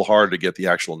was a little hard to get the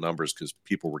actual numbers because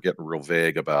people were getting real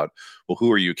vague about, well,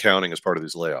 who are you counting as part of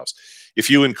these layoffs?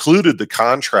 If you included the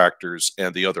contractors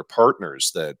and the other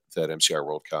partners that MCI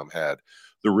WorldCom had,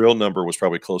 the real number was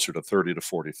probably closer to 30 to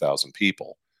 40,000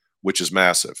 people, which is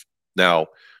massive. Now,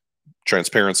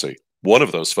 transparency, one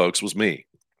of those folks was me,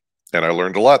 and I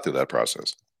learned a lot through that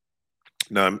process.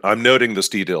 Now, I'm noting this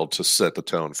detail to set the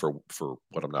tone for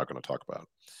what I'm now going to talk about.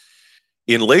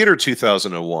 In later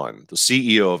 2001, the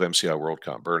CEO of MCI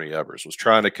WorldCom, Bernie Ebbers, was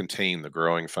trying to contain the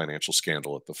growing financial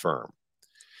scandal at the firm.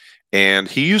 And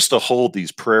he used to hold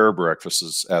these prayer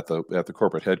breakfasts at the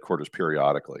corporate headquarters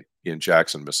periodically in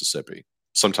Jackson, Mississippi.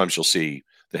 Sometimes you'll see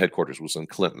the headquarters was in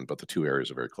Clinton, but the two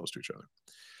areas are very close to each other.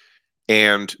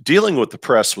 And dealing with the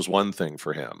press was one thing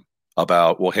for him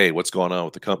about, well, hey, what's going on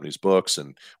with the company's books?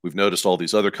 And we've noticed all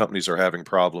these other companies are having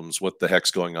problems. What the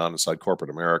heck's going on inside corporate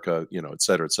America, et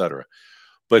cetera, et cetera.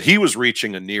 But he was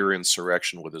reaching a near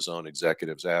insurrection with his own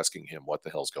executives asking him what the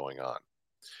hell's going on.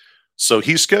 So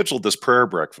he scheduled this prayer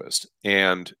breakfast,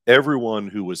 and everyone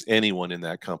who was anyone in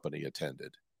that company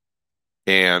attended.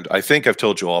 And I think I've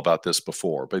told you all about this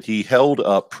before, but he held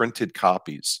up printed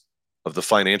copies of the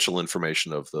financial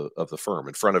information of the firm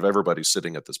in front of everybody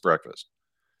sitting at this breakfast.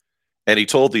 And he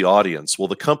told the audience, well,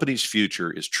 the company's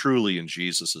future is truly in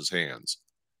Jesus's hands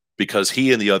because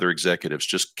he and the other executives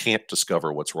just can't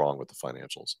discover what's wrong with the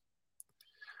financials.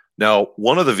 Now,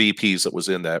 one of the VPs that was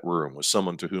in that room was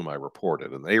someone to whom I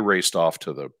reported, and they raced off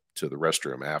to the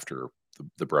restroom after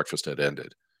the breakfast had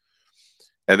ended.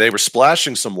 And they were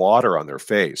splashing some water on their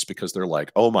face because they're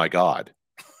like, oh my God,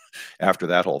 after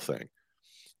that whole thing.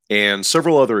 And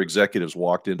several other executives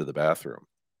walked into the bathroom,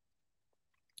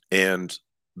 and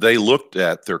they looked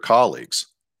at their colleagues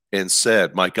and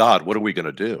said, my God, what are we going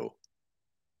to do?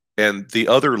 And the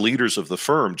other leaders of the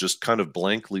firm just kind of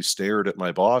blankly stared at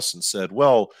my boss and said,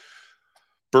 well,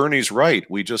 Bernie's right.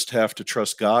 We just have to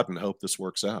trust God and hope this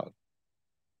works out.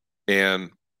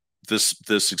 And this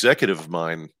executive of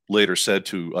mine later said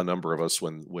to a number of us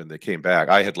when they came back,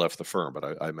 I had left the firm,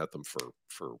 but I met them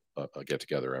for a get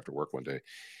together after work one day.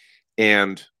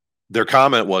 And their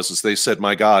comment was, they said,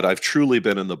 my God, I've truly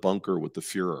been in the bunker with the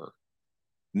Fuhrer.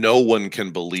 No one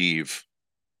can believe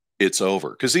it's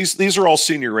over. Because these are all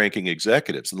senior ranking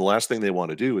executives. And the last thing they want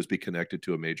to do is be connected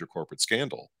to a major corporate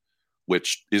scandal,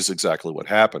 which is exactly what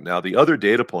happened. Now, the other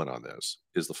data point on this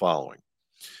is the following.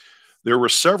 There were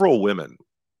several women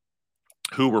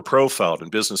who were profiled in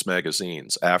business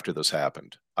magazines after this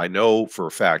happened. I know for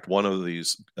a fact one of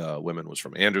these women was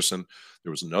from Anderson.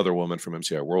 There was another woman from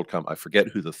MCI WorldCom. I forget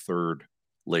who the third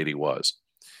lady was.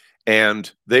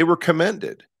 And they were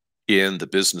commended in the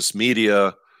business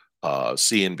media,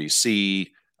 CNBC,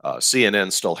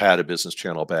 CNN still had a business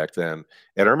channel back then.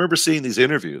 And I remember seeing these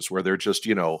interviews where they're just,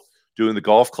 doing the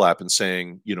golf clap and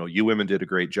saying, you women did a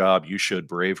great job. You showed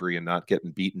bravery and not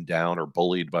getting beaten down or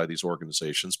bullied by these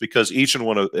organizations, because each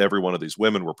and every one of these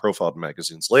women were profiled in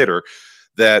magazines later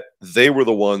that they were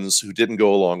the ones who didn't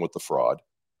go along with the fraud.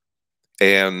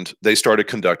 And they started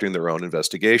conducting their own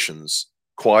investigations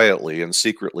quietly and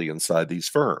secretly inside these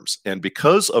firms. And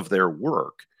because of their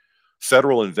work,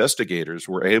 federal investigators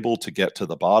were able to get to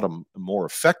the bottom more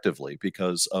effectively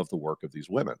because of the work of these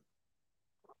women.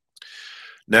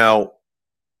 Now,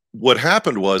 what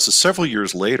happened was several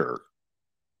years later,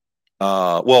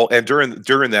 and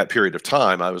during that period of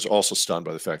time, I was also stunned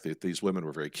by the fact that these women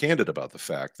were very candid about the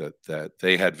fact that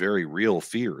they had very real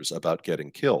fears about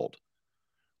getting killed,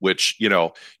 which,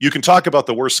 you can talk about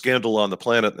the worst scandal on the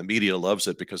planet and the media loves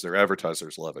it because their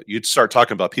advertisers love it. You'd start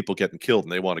talking about people getting killed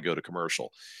and they want to go to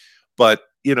commercial. But,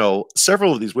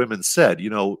 several of these women said,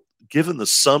 given the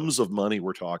sums of money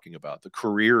we're talking about, the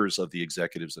careers of the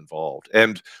executives involved,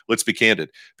 and let's be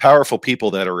candid, powerful people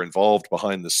that are involved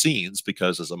behind the scenes,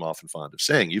 because as I'm often fond of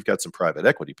saying, you've got some private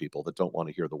equity people that don't want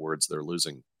to hear the words they're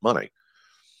losing money.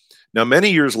 Now,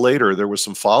 many years later, there were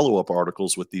some follow-up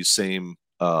articles with these same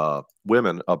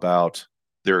women about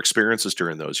their experiences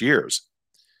during those years.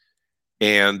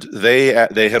 And they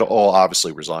had all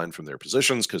obviously resigned from their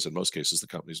positions because in most cases the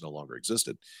companies no longer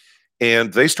existed.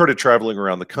 And they started traveling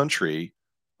around the country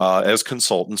as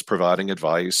consultants providing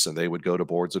advice, and they would go to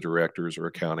boards of directors or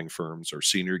accounting firms or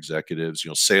senior executives,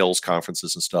 sales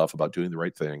conferences and stuff about doing the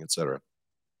right thing, et cetera,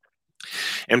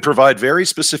 and provide very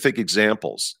specific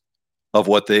examples of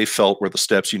what they felt were the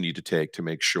steps you need to take to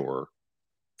make sure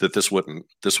that this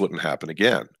wouldn't happen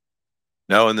again.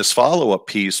 Now, in this follow-up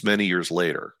piece many years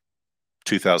later,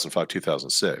 2005,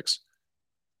 2006,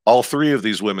 all three of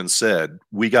these women said,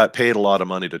 we got paid a lot of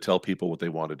money to tell people what they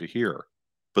wanted to hear.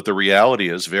 But the reality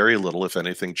is very little, if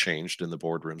anything, changed in the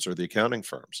boardrooms or the accounting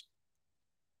firms.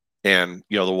 And,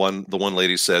 the one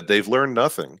lady said they've learned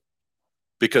nothing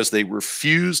because they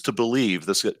refuse to believe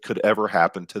this could ever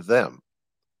happen to them.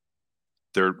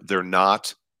 They're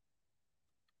not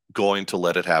going to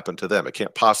let it happen to them. It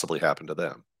can't possibly happen to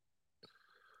them.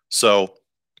 So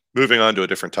moving on to a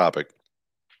different topic.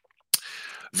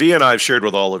 V and I have shared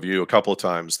with all of you a couple of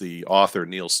times the author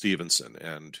Neal Stephenson,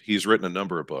 and he's written a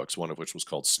number of books, one of which was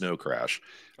called Snow Crash.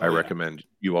 I recommend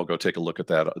you all go take a look at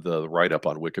that, the write-up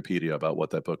on Wikipedia about what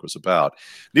that book was about.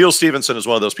 Neal Stephenson is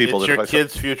one of those people it's that... your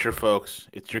kid's future, folks.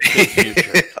 It's your kid's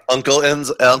future. Uncle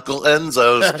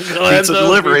Enzo's pizza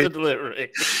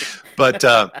delivery. But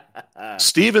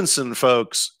Stephenson,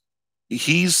 folks,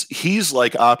 he's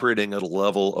like operating at a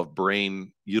level of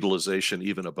brain utilization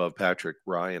even above Patrick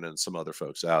Ryan and some other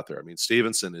folks out there. I mean,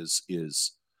 Stephenson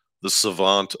is the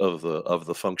savant of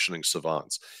the functioning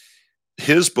savants.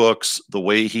 His books, the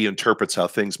way he interprets how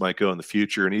things might go in the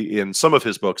future, and in some of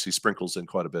his books, he sprinkles in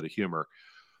quite a bit of humor.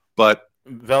 But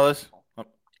Veles, go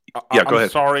ahead. I'm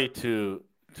sorry to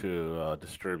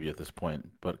disturb you at this point,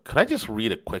 but could I just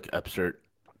read a quick excerpt?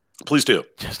 Please do.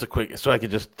 Just a quick, so I could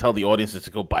just tell the audience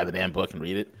to go buy the damn book and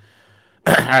read it.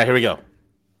 All right, here we go.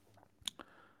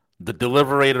 The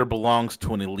Deliberator belongs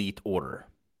to an elite order,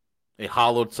 a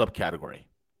hollowed subcategory.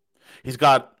 He's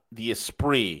got the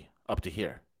esprit up to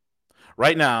here.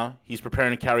 Right now, he's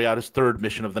preparing to carry out his third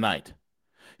mission of the night.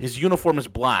 His uniform is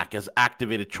black as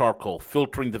activated charcoal,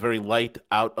 filtering the very light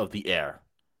out of the air.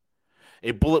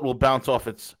 A bullet will bounce off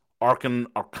its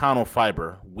arcano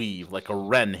fiber weave like a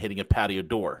wren hitting a patio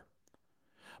door.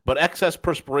 But excess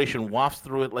perspiration wafts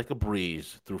through it like a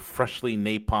breeze through freshly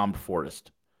napalmed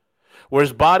forest. Where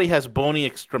his body has bony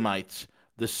extremites,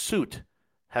 the suit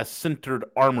has sintered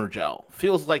armor gel,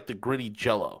 feels like the gritty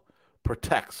jello,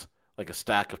 protects like a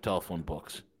stack of telephone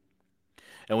books.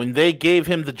 And when they gave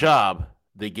him the job,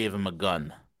 they gave him a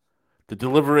gun. The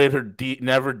Deliberator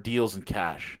never deals in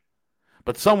cash.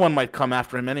 But someone might come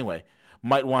after him anyway,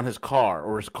 might want his car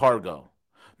or his cargo.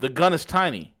 The gun is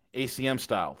tiny, ACM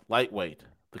style, lightweight,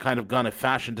 the kind of gun a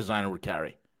fashion designer would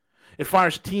carry. It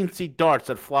fires teensy darts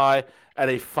that fly at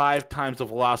a 5 times the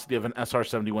velocity of an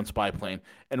SR-71 spy plane.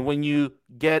 And when you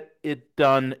get it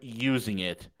done using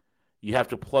it, you have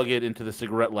to plug it into the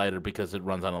cigarette lighter because it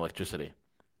runs on electricity.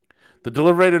 The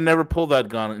Deliberator never pulled that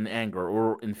gun in anger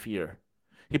or in fear.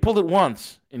 He pulled it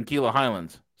once in Gila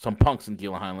Highlands, some punks in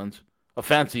Gila Highlands, a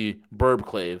fancy burb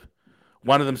clave,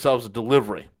 wanted themselves a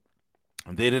delivery,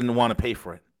 and they didn't want to pay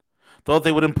for it. Thought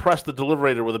they would impress the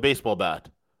Deliberator with a baseball bat.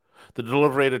 The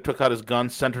Deliberator took out his gun,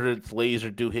 centered its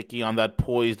laser doohickey on that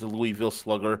poised Louisville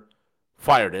slugger,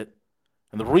 fired it,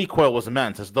 and the recoil was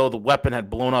immense, as though the weapon had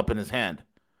blown up in his hand.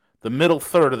 The middle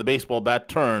third of the baseball bat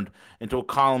turned into a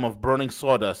column of burning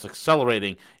sawdust,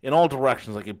 accelerating in all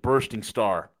directions like a bursting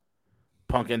star.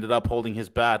 Punk ended up holding his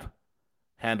bat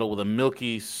handle with a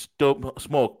milky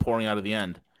smoke pouring out of the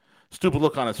end. Stupid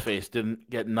look on his face, didn't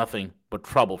get nothing but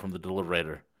trouble from the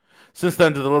Deliberator. Since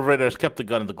then, the Deliberator has kept the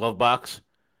gun in the glove box,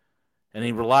 and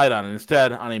he relied on it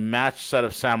instead on a matched set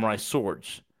of samurai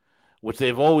swords, which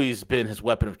they've always been his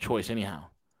weapon of choice anyhow.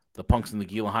 The punks in the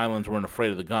Gila Highlands weren't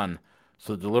afraid of the gun,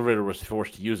 so the Deliberator was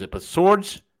forced to use it. But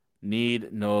swords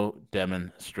need no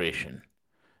demonstration.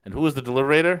 And who is the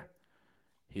Deliberator?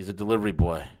 He's a delivery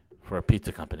boy for a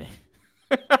pizza company.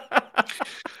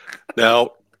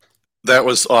 Now, that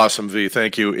was awesome, V.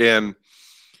 Thank you. And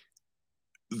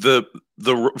the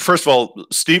first of all,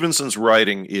 Stevenson's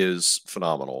writing is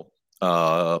phenomenal.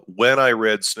 When I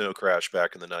read Snow Crash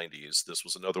back in the 90s, this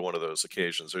was another one of those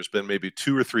occasions. There's been maybe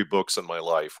 2 or 3 books in my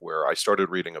life where I started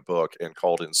reading a book and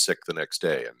called in sick the next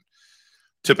day. And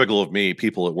typical of me,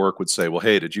 people at work would say, well,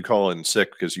 hey, did you call in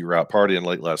sick because you were out partying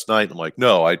late last night? And I'm like,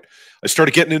 no, I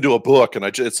started getting into a book, and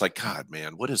it's like, God,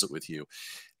 man, what is it with you?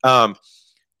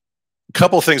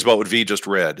 Couple of things about what V just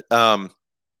read.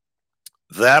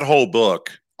 That whole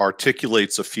book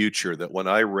articulates a future that when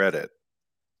I read it,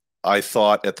 I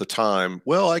thought at the time,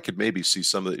 well, I could maybe see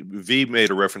some of it. V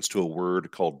made a reference to a word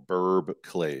called burb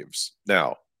claves.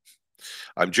 Now,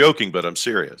 I'm joking, but I'm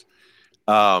serious.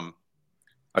 I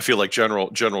feel like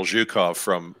General Zhukov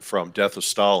from Death of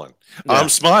Stalin. Yeah. I'm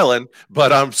smiling,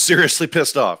 but I'm seriously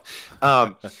pissed off.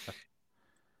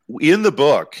 In the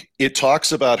book, it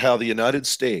talks about how the United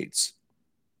States,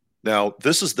 now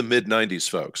this is the mid-90s,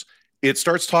 folks, it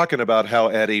starts talking about how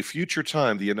at a future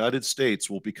time, the United States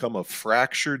will become a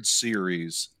fractured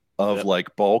series of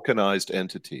like balkanized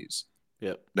entities.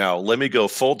 Yep. Now, let me go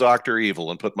full Dr.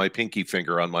 Evil and put my pinky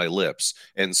finger on my lips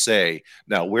and say,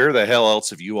 now, where the hell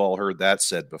else have you all heard that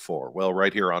said before? Well,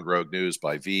 right here on Rogue News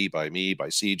by V, by me, by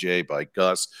CJ, by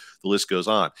Gus, the list goes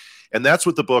on. And that's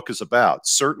what the book is about.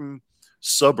 Certain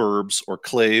suburbs or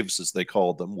claves, as they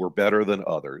called them, were better than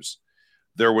others.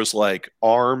 There was like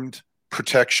armed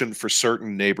protection for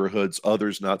certain neighborhoods,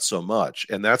 others not so much.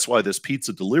 And that's why this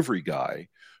pizza delivery guy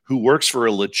who works for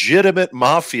a legitimate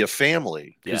mafia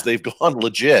family, because they've gone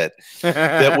legit,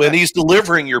 that when he's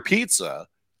delivering your pizza,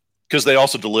 because they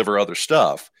also deliver other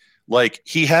stuff. Like,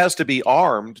 he has to be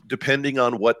armed depending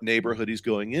on what neighborhood he's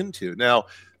going into. Now,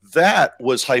 that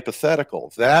was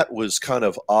hypothetical. That was kind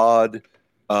of odd.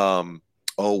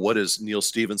 What is Neil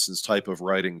Stephenson's type of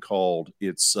writing called?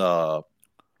 It's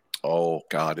oh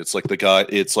God, it's like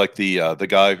the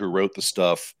guy who wrote the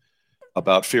stuff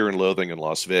about Fear and Loathing in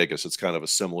Las Vegas. It's kind of a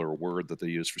similar word that they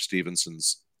use for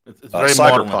Stevenson's it's very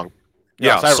cyberpunk.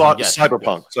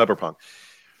 Cyberpunk. Cyberpunk.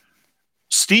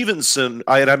 Stevenson,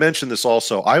 I mentioned this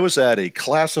also. I was at a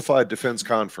classified defense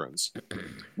conference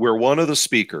where one of the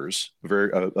speakers,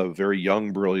 a very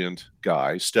young, brilliant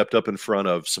guy, stepped up in front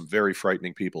of some very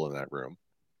frightening people in that room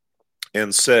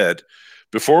and said,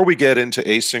 before we get into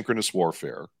asynchronous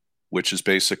warfare, which is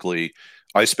basically,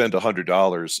 I spend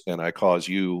 $100 and I cause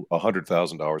you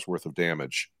 $100,000 worth of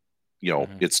damage.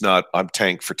 It's not I'm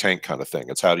tank for tank kind of thing.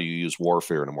 It's how do you use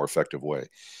warfare in a more effective way.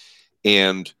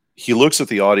 And he looks at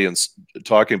the audience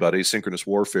talking about asynchronous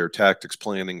warfare, tactics,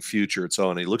 planning, future, and so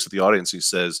on. He looks at the audience. He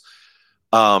says,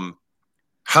 how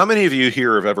many of you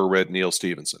here have ever read Neil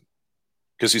Stephenson?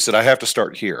 Because he said, I have to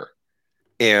start here.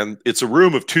 And it's a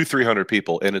room of 200-300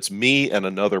 people, and it's me and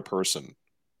another person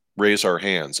raise our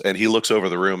hands. And he looks over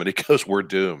the room and he goes, we're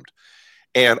doomed.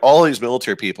 And all these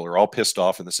military people are all pissed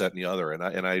off in this, that, and the other.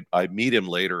 And I meet him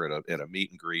later at a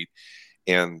meet and greet.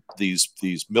 And these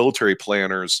military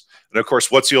planners, and of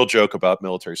course, what's the old joke about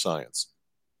military science?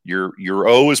 You're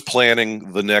always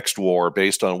planning the next war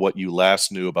based on what you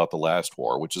last knew about the last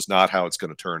war, which is not how it's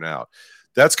going to turn out.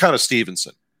 That's kind of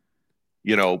Stevenson.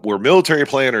 Where military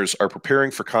planners are preparing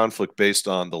for conflict based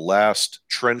on the last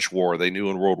trench war they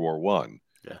knew in World War I.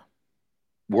 Yeah.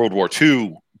 World War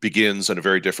II begins in a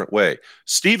very different way.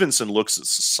 Stevenson looks at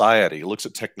society, looks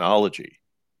at technology,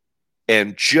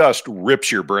 and just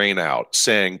rips your brain out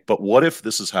saying, but what if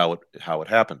this is how it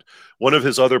happened? One of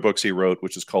his other books he wrote,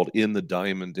 which is called In the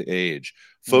Diamond Age,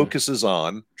 focuses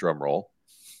on, drumroll,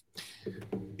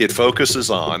 it focuses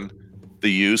on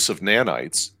the use of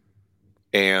nanites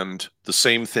and the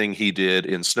same thing he did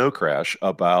in Snow Crash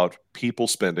about people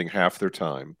spending half their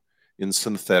time in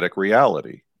synthetic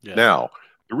reality. Yeah. Now,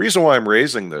 the reason why I'm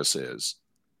raising this is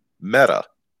Meta.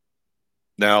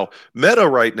 Now, Meta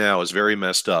right now is very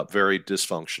messed up, very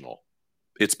dysfunctional.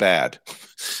 It's bad.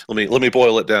 Let me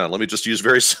boil it down. Let me just use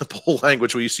very simple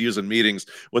language we used to use in meetings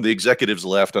when the executives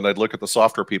left, and I'd look at the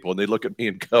software people, and they'd look at me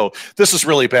and go, "This is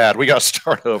really bad. We got to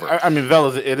start over." I mean,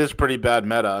 Veles, it is pretty bad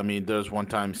Meta. I mean, there's one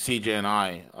time CJ and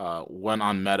I went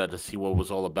on Meta to see what it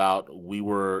was all about. We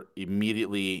were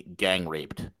immediately gang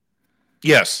raped.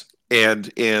 Yes.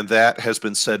 And that has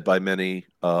been said by many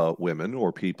women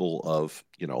or people of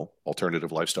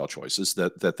alternative lifestyle choices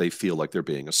that they feel like they're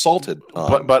being assaulted.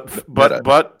 But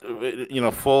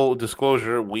full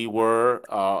disclosure, we were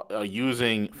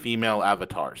using female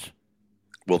avatars.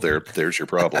 Well, there's your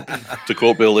problem. To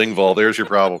quote Bill Engvall, there's your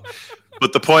problem.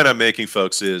 But the point I'm making,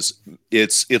 folks, is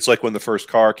it's like when the first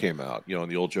car came out. And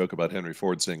the old joke about Henry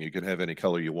Ford saying you can have any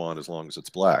color you want as long as it's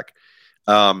black.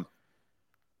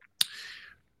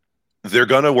 They're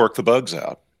going to work the bugs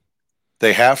out.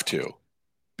 They have to,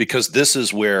 because this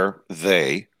is where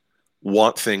they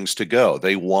want things to go.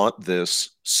 They want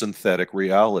this synthetic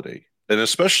reality. And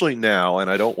especially now, and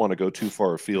I don't want to go too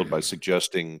far afield by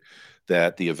suggesting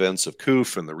that the events of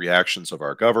COOF and the reactions of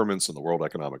our governments and the World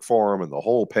Economic Forum and the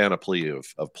whole panoply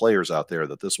of players out there,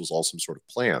 that this was all some sort of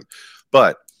plan.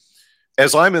 But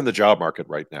as I'm in the job market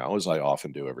right now, as I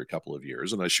often do every couple of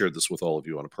years, and I shared this with all of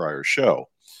you on a prior show,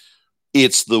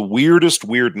 it's the weirdest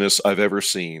weirdness I've ever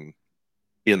seen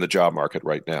in the job market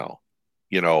right now.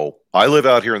 I live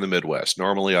out here in the Midwest.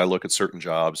 Normally I look at certain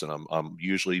jobs and I'm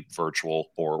usually virtual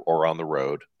or on the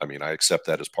road. I mean, I accept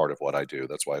that as part of what I do.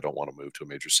 That's why I don't want to move to a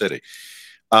major city.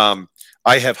 I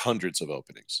have hundreds of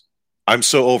openings. I'm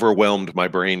so overwhelmed my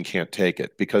brain can't take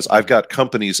it, because I've got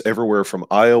companies everywhere from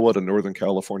Iowa to Northern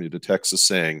California to Texas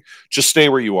saying, just stay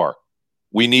where you are.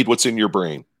 We need what's in your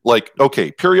brain. Like,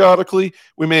 okay, periodically,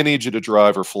 we may need you to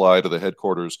drive or fly to the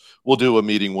headquarters. We'll do a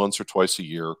meeting once or twice a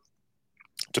year,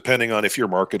 depending on if you're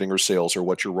marketing or sales or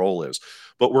what your role is.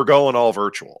 But we're going all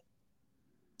virtual.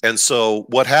 And so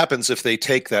what happens if they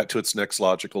take that to its next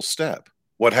logical step?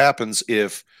 What happens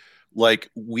if, like,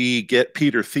 we get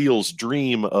Peter Thiel's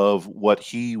dream of what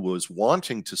he was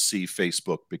wanting to see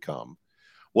Facebook become?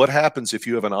 What happens if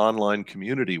you have an online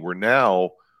community where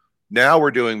now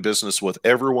we're doing business with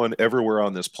everyone everywhere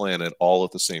on this planet all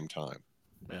at the same time?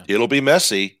 Yeah. It'll be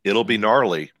messy. It'll be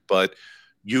gnarly, but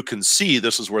you can see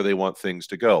this is where they want things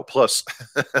to go. Plus,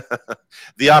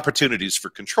 the opportunities for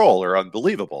control are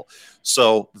unbelievable.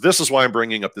 So this is why I'm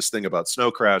bringing up this thing about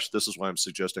Snow Crash. This is why I'm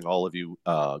suggesting all of you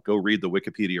go read the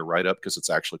Wikipedia write-up, because it's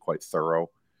actually quite thorough.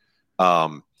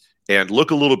 And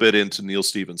look a little bit into Neal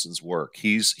Stephenson's work.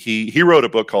 He wrote a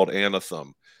book called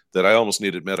Anathem that I almost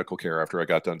needed medical care after I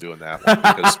got done doing that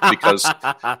one, because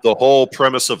the whole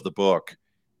premise of the book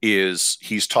is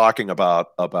he's talking about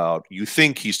you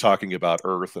think he's talking about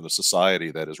Earth and a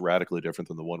society that is radically different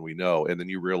than the one we know, and then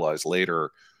you realize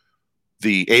later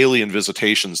the alien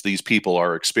visitations these people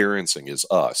are experiencing is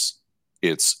us.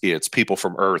 It's people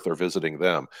from Earth are visiting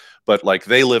them, but like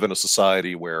they live in a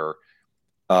society where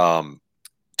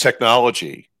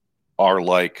technology are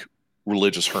like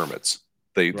religious hermits.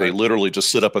 They literally just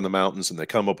sit up in the mountains and they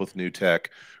come up with new tech.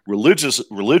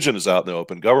 Religion is out in the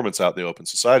open, government's out in the open,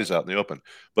 society's out in the open.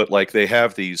 But like they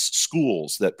have these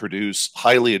schools that produce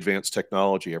highly advanced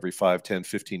technology every 5, 10,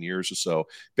 15 years or so,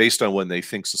 based on when they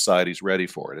think society's ready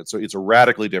for it. It's a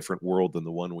radically different world than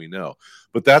the one we know.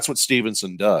 But that's what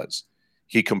Stephenson does.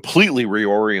 He completely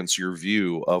reorients your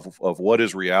view of what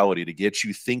is reality to get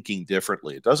you thinking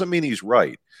differently. It doesn't mean he's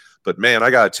right. But man, I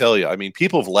got to tell you, I mean,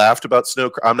 people have laughed about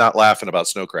I'm not laughing about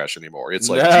Snow Crash anymore. It's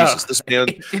like, no. Jesus, this man,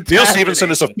 Neal Stephenson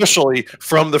is officially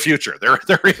from the future. There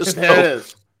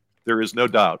is no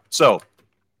doubt. So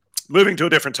moving to a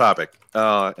different topic,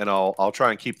 and I'll try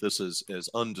and keep this as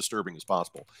undisturbing as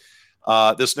possible.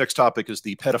 This next topic is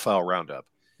the pedophile roundup.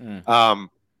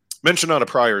 Mentioned on a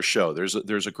prior show,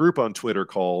 there's a group on Twitter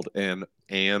called an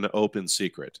Open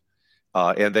Secret.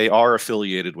 And they are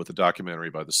affiliated with a documentary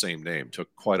by the same name.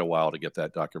 Took quite a while to get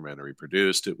that documentary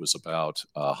produced. It was about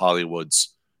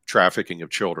Hollywood's trafficking of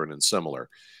children and similar.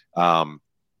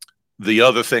 The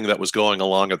other thing that was going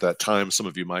along at that time, some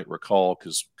of you might recall,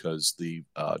 because the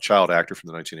child actor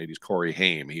from the 1980s, Corey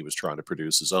Haim, he was trying to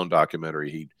produce his own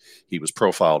documentary. He was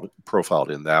profiled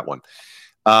in that one.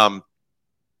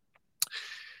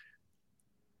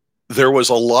 There was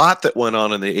a lot that went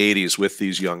on in the 80s with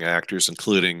these young actors,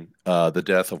 including the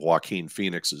death of Joaquin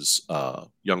Phoenix's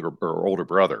younger or older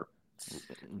brother.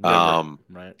 River,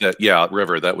 right?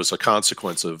 River. That was a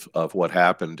consequence of what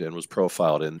happened and was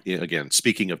profiled in again,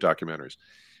 speaking of documentaries.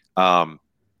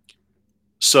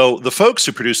 So the folks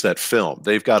who produced that film,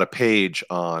 they've got a page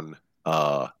on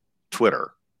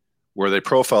Twitter where they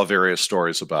profile various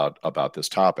stories about this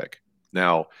topic.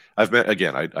 Now,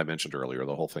 I mentioned earlier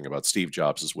the whole thing about Steve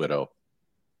Jobs' widow.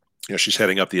 You know, she's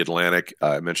heading up the Atlantic.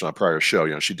 I mentioned on a prior show,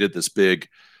 you know, she did this big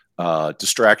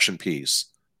distraction piece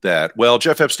that, well,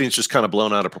 Jeff Epstein's just kind of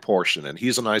blown out of proportion, and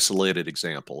he's an isolated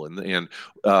example. And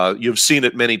you've seen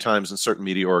it many times in certain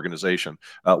media organization.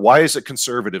 Why is it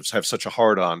conservatives have such a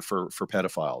hard-on for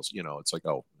pedophiles? You know, it's like,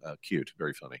 oh, cute,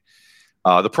 very funny.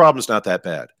 The problem's not that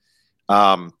bad.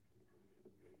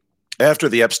 After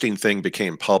the Epstein thing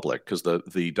became public, because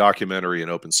the documentary An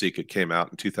Open Secret came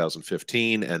out in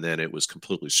 2015, and then it was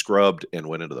completely scrubbed and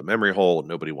went into the memory hole, and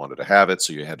nobody wanted to have it,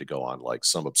 so you had to go on like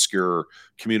some obscure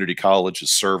community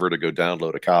college's server to go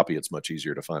download a copy. It's much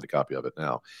easier to find a copy of it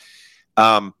now.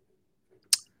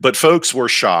 But folks were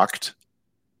shocked,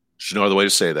 there's no other way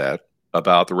to say that,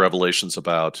 about the revelations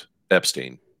about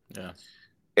Epstein. Yeah.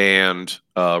 And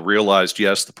realized,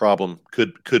 yes, the problem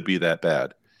could be that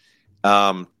bad.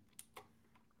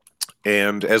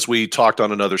 And as we talked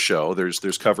on another show,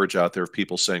 there's coverage out there of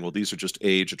people saying, well, these are just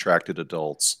age-attracted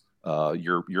adults.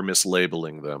 You're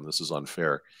mislabeling them. This is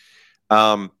unfair.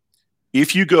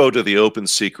 If you go to the Open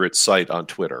Secret site on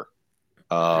Twitter,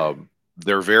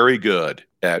 they're very good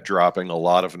at dropping a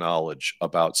lot of knowledge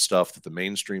about stuff that the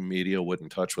mainstream media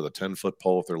wouldn't touch with a 10-foot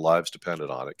pole if their lives depended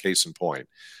on it. Case in point,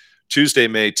 Tuesday,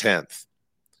 May 10th,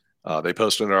 they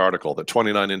posted an article that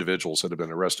 29 individuals had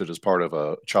been arrested as part of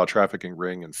a child trafficking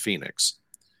ring in Phoenix.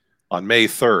 On May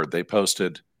 3rd, they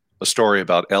posted a story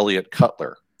about Elliot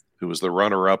Cutler, who was the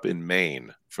runner-up in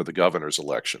Maine for the governor's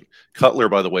election. Cutler,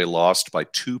 by the way, lost by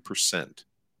 2%.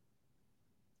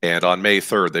 And on May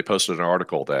 3rd, they posted an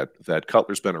article that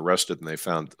Cutler's been arrested and they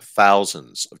found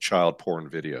thousands of child porn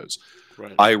videos.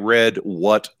 Right. I read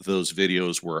what those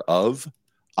videos were of.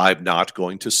 I'm not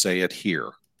going to say it here.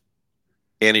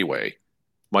 Anyway,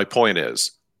 my point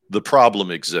is, the problem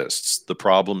exists. The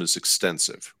problem is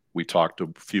extensive. We talked a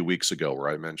few weeks ago where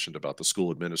I mentioned about the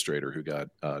school administrator who got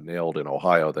nailed in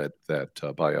Ohio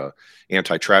that by a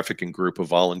anti-trafficking group of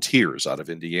volunteers out of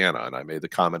Indiana. And I made the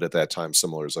comment at that time,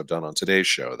 similar as I've done on today's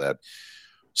show, that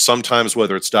sometimes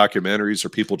whether it's documentaries or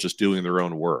people just doing their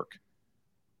own work,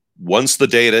 once the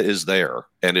data is there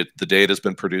and the data has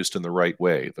been produced in the right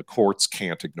way, the courts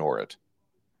can't ignore it.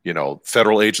 You know,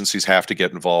 federal agencies have to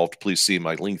get involved. Please see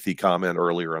my lengthy comment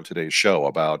earlier on today's show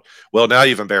about, well, now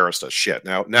you've embarrassed us. Shit.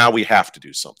 Now we have to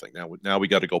do something. Now we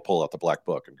got to go pull out the black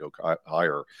book and go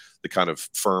hire the kind of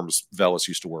firms Veles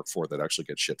used to work for that actually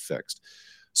get shit fixed.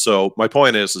 So my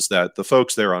point is that the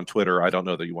folks there on Twitter, I don't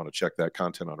know that you want to check that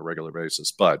content on a regular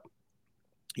basis, but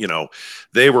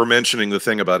they were mentioning the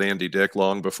thing about Andy Dick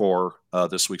long before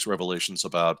this week's revelations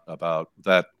about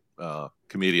that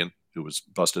comedian who was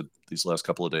busted these last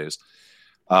couple of days.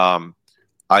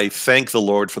 I thank the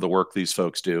Lord for the work these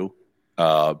folks do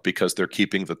because they're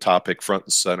keeping the topic front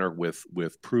and center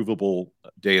with provable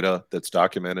data that's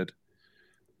documented.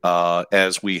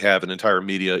 As we have an entire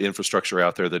media infrastructure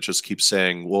out there that just keeps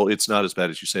saying, well, it's not as bad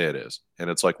as you say it is. And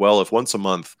it's like, well, if once a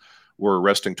month we're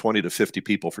arresting 20 to 50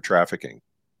 people for trafficking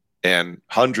and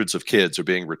hundreds of kids are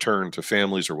being returned to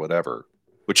families or whatever,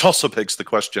 which also begs the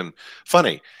question,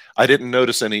 funny, I didn't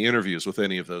notice any interviews with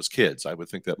any of those kids. I would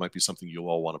think that might be something you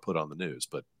all want to put on the news,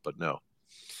 but no.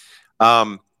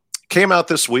 Came out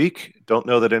this week. Don't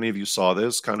know that any of you saw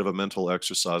this. Kind of a mental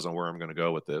exercise on where I'm going to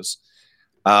go with this.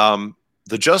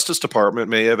 The Justice Department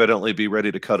may evidently be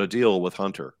ready to cut a deal with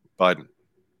Hunter Biden.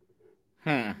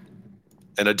 And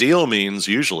a deal means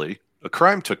usually a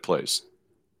crime took place.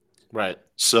 Right.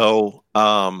 So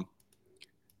all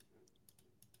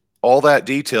that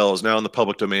detail is now in the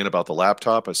public domain about the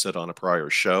laptop. I said on a prior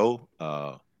show,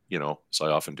 as I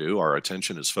often do, our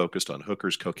attention is focused on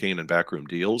hookers, cocaine, and backroom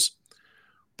deals,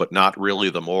 but not really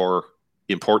the more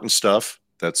important stuff.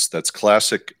 That's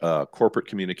classic corporate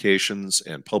communications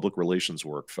and public relations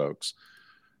work, folks.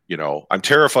 I'm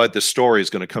terrified this story is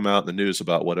going to come out in the news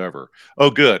about whatever. Oh,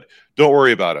 good. Don't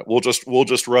worry about it. We'll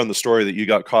just run the story that you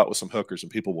got caught with some hookers,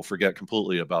 and people will forget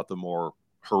completely about the more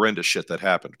horrendous shit that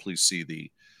happened. Please see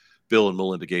the Bill and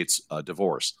Melinda Gates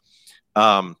divorce.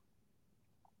 They'll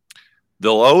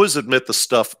always admit the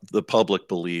stuff the public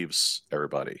believes,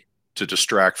 everybody, to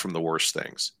distract from the worst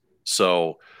things.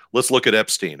 So let's look at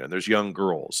Epstein, and there's young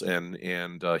girls, and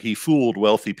he fooled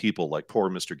wealthy people like poor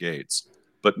Mr. Gates.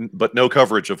 But no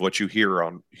coverage of what you hear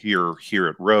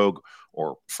at Rogue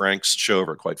or Frank's show,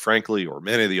 or quite frankly, or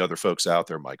many of the other folks out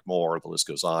there, Mike Moore, the list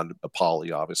goes on,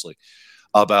 Polly, obviously,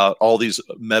 about all these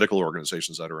medical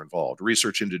organizations that are involved,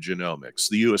 research into genomics,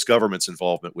 the U.S. government's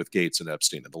involvement with Gates and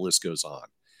Epstein, and the list goes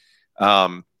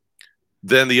on.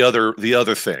 Then the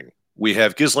other thing, we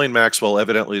have Ghislaine Maxwell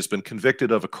evidently has been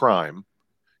convicted of a crime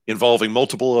involving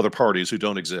multiple other parties who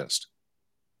don't exist,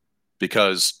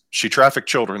 because she trafficked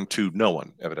children to no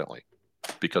one, evidently,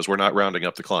 because we're not rounding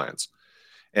up the clients.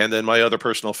 And then my other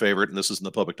personal favorite, and this is in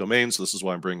the public domain, so this is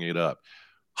why I'm bringing it up.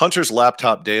 Hunter's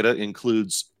laptop data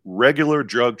includes regular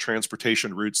drug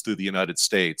transportation routes through the United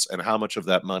States and how much of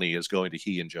that money is going to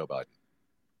he and Joe Biden.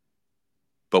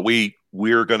 But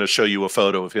we're going to show you a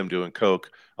photo of him doing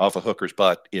coke off a hooker's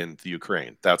butt in the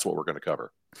Ukraine. That's what we're going to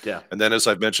cover. Yeah. And then, as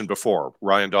I've mentioned before,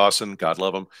 Ryan Dawson, God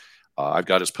love him, I've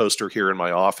got his poster here in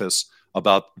my office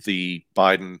about the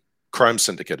Biden crime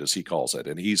syndicate, as he calls it.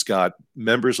 And he's got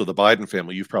members of the Biden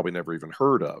family you've probably never even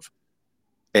heard of.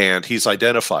 And he's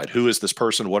identified who is this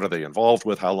person, what are they involved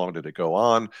with, how long did it go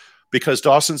on? Because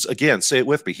Dawson's, again, say it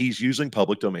with me, he's using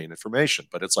public domain information.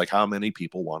 But it's like, how many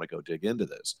people want to go dig into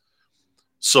this?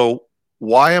 So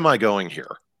why am I going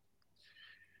here?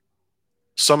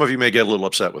 Some of you may get a little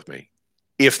upset with me.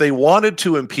 If they wanted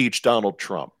to impeach Donald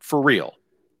Trump, for real,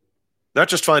 not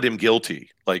just find him guilty,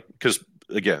 because,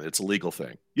 again, it's a legal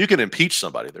thing. You can impeach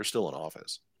somebody. They're still in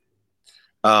office.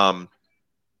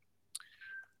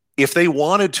 If they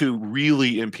wanted to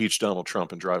really impeach Donald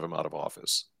Trump and drive him out of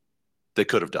office, they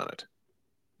could have done it,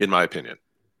 in my opinion.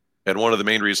 And one of the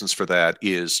main reasons for that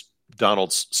is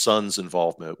Donald's son's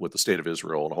involvement with the state of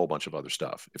Israel and a whole bunch of other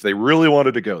stuff. If they really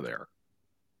wanted to go there,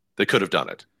 they could have done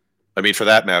it. I mean, for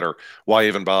that matter, why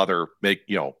even bother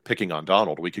picking on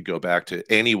Donald? We could go back to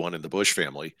anyone in the Bush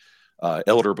family,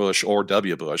 Elder Bush or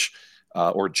W. Bush,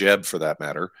 or Jeb for that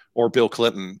matter, or Bill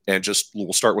Clinton, and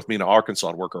we'll start with Mena, Arkansas,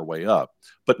 and work our way up.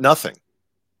 But nothing.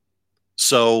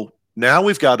 So now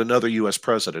we've got another U.S.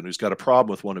 president who's got a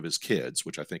problem with one of his kids,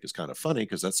 which I think is kind of funny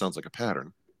because that sounds like a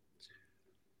pattern.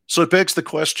 So it begs the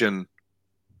question,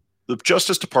 the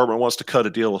Justice Department wants to cut a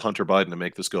deal with Hunter Biden to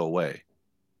make this go away.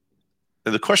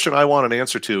 And the question I want an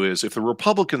answer to is, if the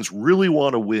Republicans really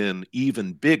want to win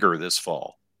even bigger this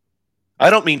fall, I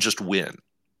don't mean just win,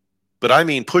 but I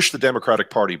mean push the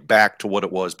Democratic Party back to what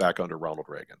it was back under Ronald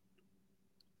Reagan.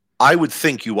 I would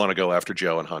think you want to go after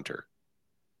Joe and Hunter.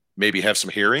 Maybe have some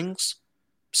hearings,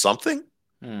 something.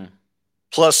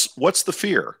 Plus, what's the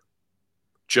fear?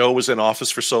 Joe was in office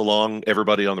for so long,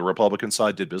 everybody on the Republican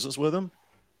side did business with him?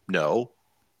 No.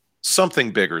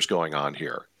 Something bigger is going on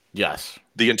here. Yes.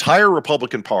 The entire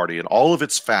Republican Party and all of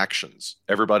its factions,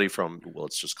 everybody from, well,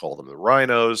 let's just call them the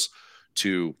rhinos,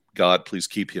 to God, please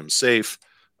keep him safe.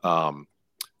 From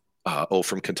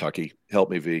Kentucky. Help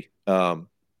me, V.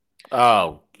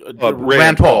 Oh,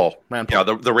 Rand Paul. Rand Paul.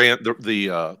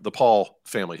 Yeah, the Paul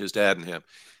family, his dad and him.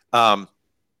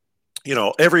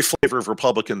 Every flavor of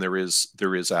Republican there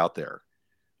is out there.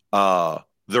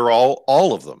 They're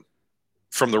all of them,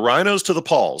 from the rhinos to the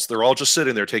Pauls. They're all just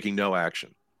sitting there taking no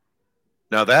action.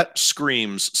 Now that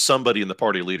screams somebody in the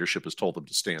party leadership has told them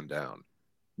to stand down.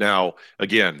 Now,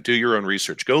 again, do your own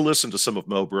research. Go listen to some of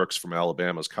Mo Brooks from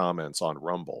Alabama's comments on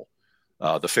Rumble,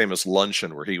 the famous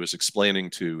luncheon where he was explaining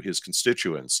to his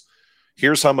constituents,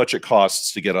 here's how much it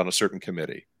costs to get on a certain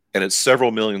committee, and it's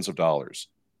several millions of dollars.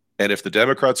 And if the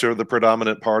Democrats are the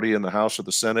predominant party in the House or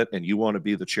the Senate and you want to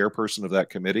be the chairperson of that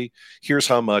committee, here's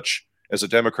how much, as a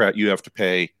Democrat, you have to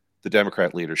pay the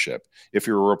Democrat leadership. If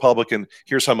you're a Republican,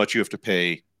 here's how much you have to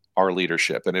pay our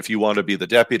leadership. And if you want to be the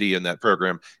deputy in that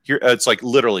program, here it's like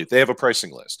literally they have a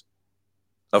pricing list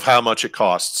of how much it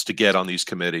costs to get on these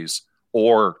committees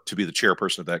or to be the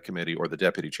chairperson of that committee or the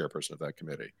deputy chairperson of that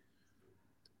committee.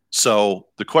 So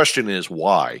the question is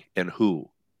why and who?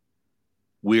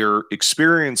 We're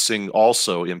experiencing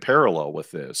also in parallel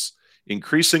with this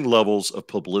increasing levels of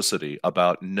publicity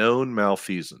about known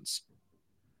malfeasance.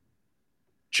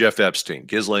 Jeff Epstein,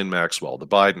 Ghislaine Maxwell, the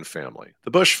Biden family,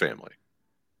 the Bush family,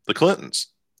 the Clintons,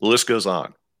 the list goes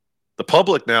on. The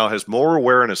public now has more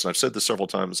awareness, and I've said this several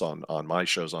times on my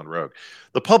shows on Rogue.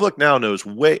 The public now knows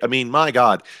my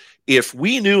God, if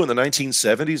we knew in the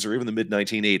 1970s or even the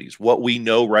mid-1980s what we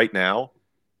know right now,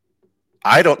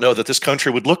 I don't know that this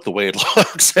country would look the way it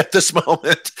looks at this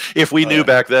moment if we knew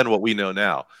back then what we know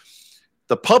now.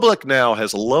 The public now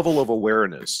has a level of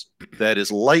awareness that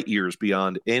is light years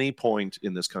beyond any point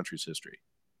in this country's history.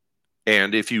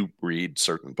 And if you read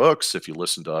certain books, if you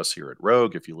listen to us here at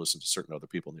Rogue, if you listen to certain other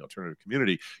people in the alternative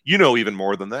community, you know even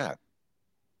more than that.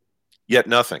 Yet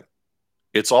nothing.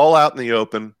 It's all out in the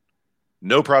open,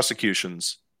 no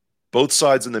prosecutions. Both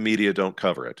sides in the media don't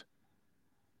cover it.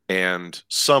 And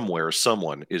somewhere,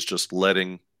 someone is just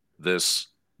letting this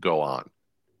go on.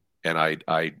 And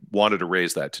I wanted to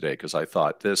raise that today because I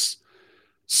thought it's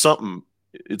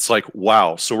like,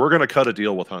 wow, so we're going to cut a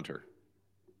deal with Hunter.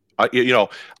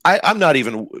 I'm not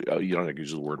even, you don't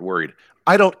use the word worried.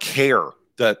 I don't care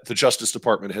that the Justice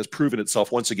Department has proven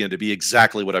itself once again to be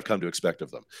exactly what I've come to expect of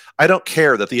them. I don't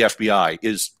care that the FBI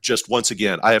is just once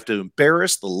again, I have to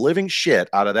embarrass the living shit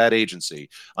out of that agency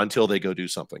until they go do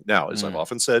something. Now, as I've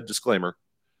often said, disclaimer,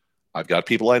 I've got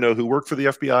people I know who work for the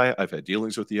FBI. I've had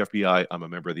dealings with the FBI. I'm a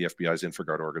member of the FBI's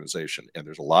InfraGard organization, and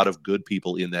there's a lot of good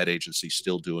people in that agency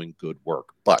still doing good work.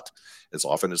 But as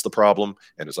often as the problem,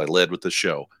 and as I led with the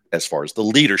show, as far as the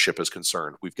leadership is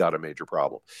concerned, we've got a major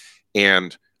problem.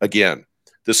 And again,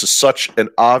 this is such an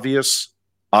obvious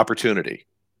opportunity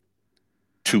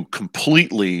to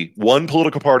completely, one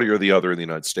political party or the other in the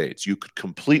United States, you could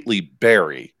completely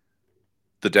bury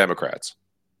the Democrats.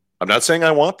 I'm not saying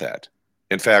I want that.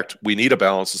 In fact, we need a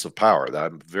balance of power.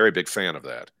 I'm a very big fan of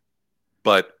that.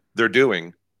 But they're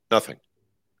doing nothing.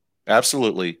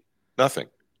 Absolutely nothing.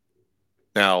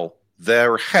 Now,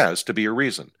 there has to be a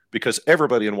reason, because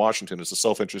everybody in Washington is a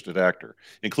self-interested actor,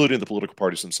 including the political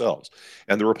parties themselves.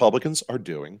 And the Republicans are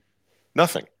doing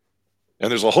nothing. And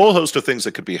there's a whole host of things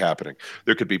that could be happening.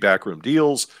 There could be backroom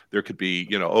deals. There could be,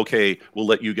 okay, we'll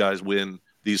let you guys win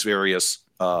these various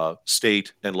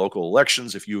state and local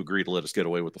elections if you agree to let us get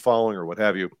away with the following or what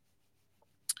have you.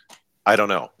 I don't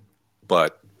know,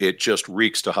 but it just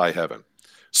reeks to high heaven.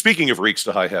 Speaking of reeks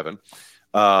to high heaven,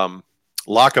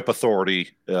 lockup authority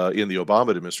in the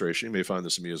Obama administration, you may find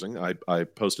this amusing. I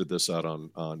posted this out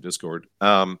on Discord.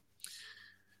 I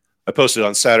posted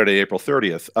on Saturday, April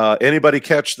 30th. Anybody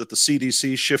catch that the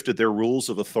CDC shifted their rules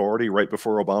of authority right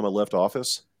before Obama left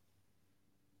office?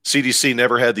 CDC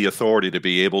never had the authority to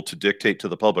be able to dictate to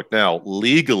the public. Now,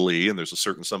 legally, and there's a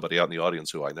certain somebody out in the audience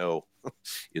who I know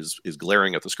is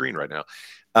glaring at the screen right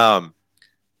now.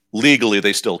 Legally,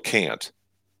 they still can't.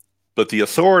 But the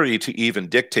authority to even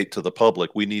dictate to the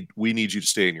public, we need you to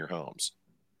stay in your homes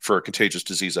for a contagious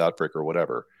disease outbreak or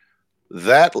whatever.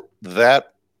 That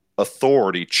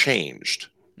authority changed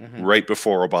right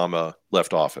before Obama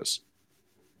left office.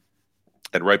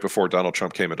 And right before Donald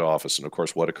Trump came into office. And of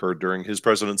course, what occurred during his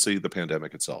presidency? The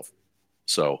pandemic itself.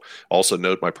 So also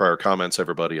note my prior comments,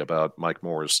 everybody, about Mike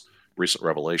Moore's recent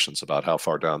revelations about how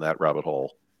far down that rabbit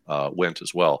hole went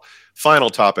as well. Final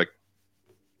topic,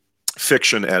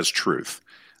 fiction as truth.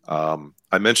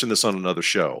 I mentioned this on another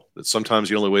show, that sometimes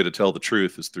the only way to tell the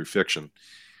truth is through fiction.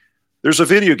 There's a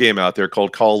video game out there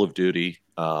called Call of Duty.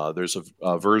 There's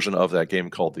a version of that game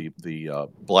called the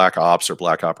Black Ops or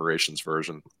Black Operations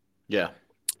version. Yeah.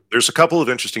 There's a couple of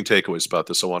interesting takeaways about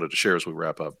this I wanted to share as we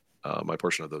wrap up my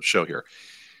portion of the show here.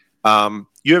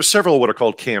 You have several what are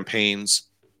called campaigns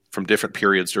from different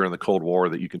periods during the Cold War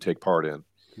that you can take part in.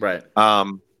 Right.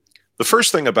 The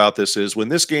first thing about this is when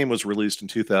this game was released in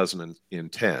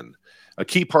 2010, a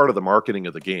key part of the marketing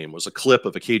of the game was a clip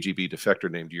of a KGB defector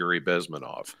named Yuri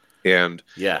Bezmenov. And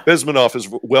Bezmenov is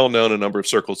well known in a number of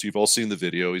circles. You've all seen the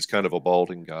video. He's kind of a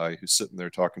balding guy who's sitting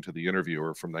there talking to the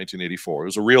interviewer from 1984. It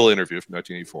was a real interview from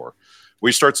 1984, where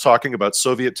he starts talking about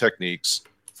Soviet techniques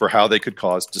for how they could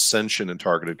cause dissension in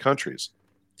targeted countries.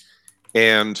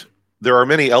 And there are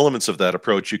many elements of that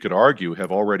approach you could argue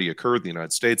have already occurred in the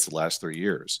United States the last 3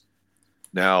 years.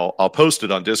 Now, I'll post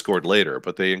it on Discord later,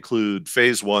 but they include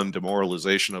phase 1,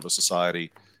 demoralization of a society.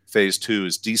 Phase 2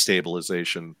 is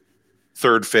destabilization.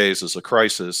 Third phase is a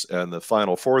crisis. And the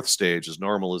final fourth stage is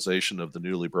normalization of the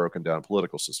newly broken down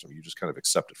political system. You just kind of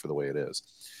accept it for the way it is.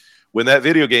 When that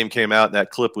video game came out and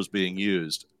that clip was being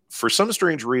used, for some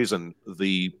strange reason,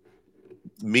 the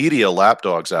media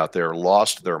lapdogs out there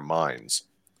lost their minds,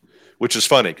 which is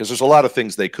funny because there's a lot of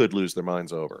things they could lose their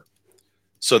minds over.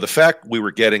 So the fact we were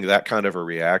getting that kind of a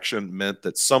reaction meant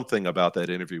that something about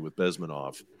that interview with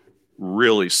Bezmenov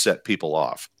really set people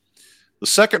off. The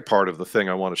second part of the thing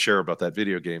I want to share about that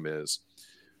video game is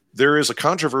there is a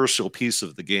controversial piece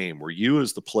of the game where you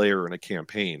as the player in a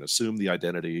campaign assume the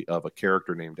identity of a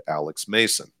character named Alex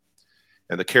Mason.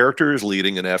 And the character is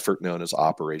leading an effort known as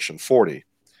Operation 40.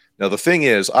 Now, the thing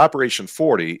is, Operation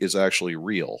 40 is actually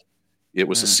real. It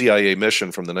was a CIA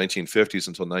mission from the 1950s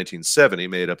until 1970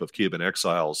 made up of Cuban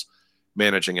exiles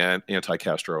managing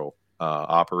anti-Castro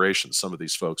operations. Some of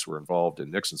these folks were involved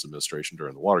in Nixon's administration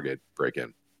during the Watergate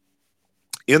break-in.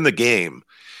 In the game,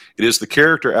 it is the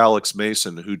character Alex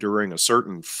Mason who, during a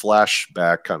certain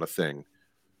flashback kind of thing,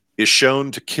 is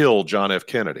shown to kill John F.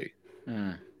 Kennedy.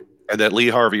 And that Lee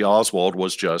Harvey Oswald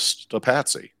was just a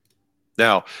patsy.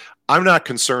 Now, I'm not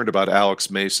concerned about Alex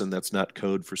Mason. That's not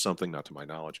code for something, not to my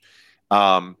knowledge.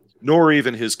 Nor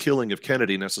even his killing of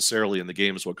Kennedy necessarily in the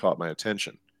game is what caught my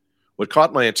attention. What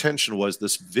caught my attention was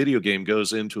this video game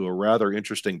goes into a rather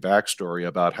interesting backstory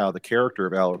about how the character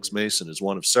of Alex Mason is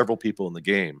one of several people in the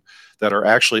game that are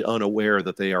actually unaware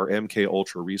that they are MK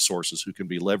Ultra resources who can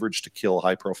be leveraged to kill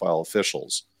high-profile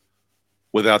officials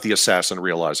without the assassin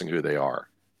realizing who they are.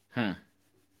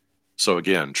 So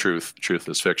again, truth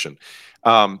is fiction.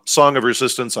 Song of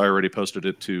Resistance, I already posted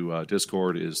it to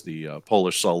Discord, is the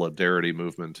Polish Solidarity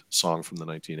Movement song from the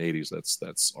 1980s.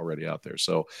 That's already out there.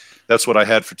 So that's what I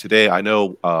had for today. I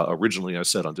know originally I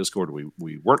said on Discord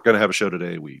we weren't going to have a show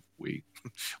today. We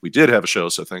did have a show,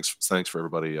 so thanks for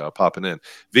everybody popping in.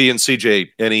 V and CJ,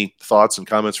 any thoughts and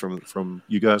comments from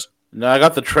you guys? No, I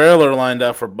got the trailer lined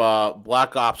up for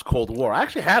Black Ops Cold War. I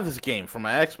actually have this game for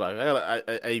my Xbox.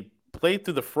 I played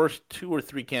through the first 2 or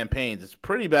 3 campaigns. It's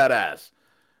pretty badass.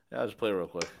 Yeah, I'll just play it real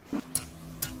quick.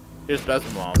 Here's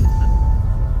Bezmenov.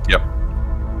 Yep.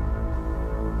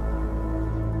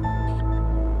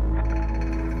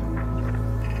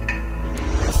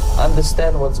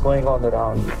 Understand what's going on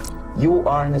around you. You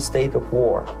are in a state of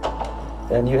war,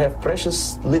 and you have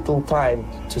precious little time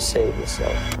to save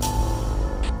yourself.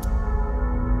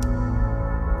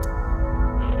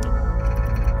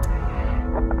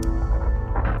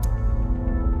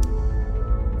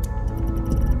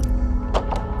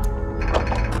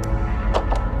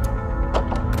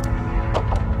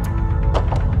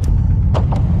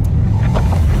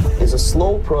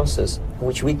 Slow process,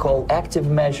 which we call active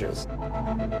measures.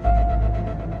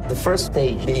 The first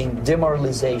stage being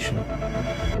demoralization.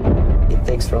 It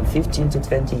takes from 15 to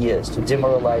 20 years to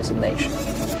demoralize a nation.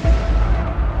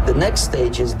 The next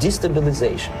stage is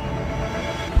destabilization.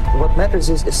 What matters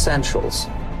is essentials: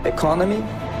 economy,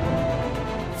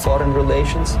 foreign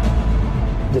relations,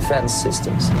 defense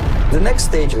systems. The next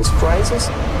stage is crisis,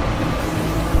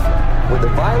 with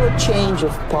a violent change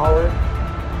of power,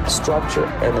 structure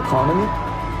and economy,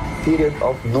 period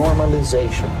of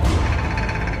normalization.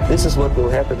 This is what will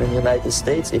happen in the United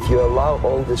States if you allow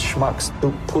all these schmucks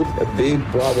to put a big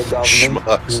brother government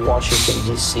in Washington,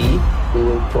 D.C., who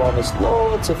will promise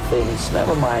lots of things,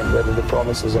 never mind whether the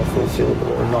promises are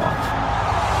fulfillable or not.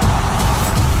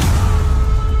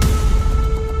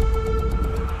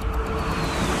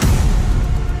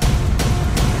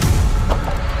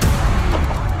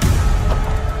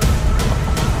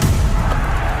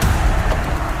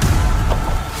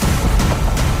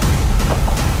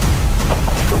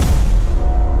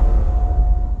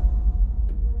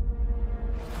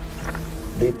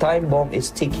 The time bomb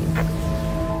is ticking,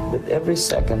 but every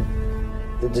second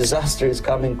the disaster is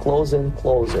coming closer and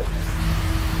closer.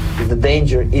 The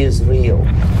danger is real.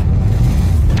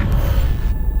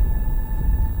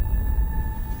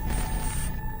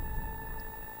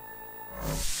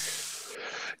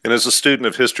 And And as a student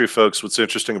of history, folks, what's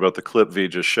interesting about the clip V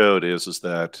just showed is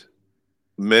that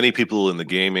many people in the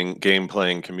game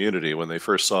playing community, when they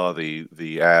first saw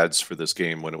the ads for this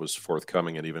game when it was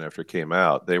forthcoming and even after it came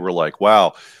out, they were like,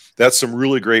 wow, that's some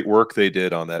really great work they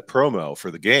did on that promo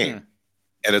for the game.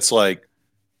 And it's like,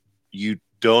 you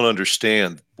don't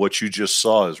understand what you just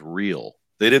saw is real.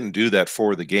 They didn't do that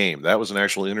for the game. That was an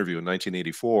actual interview in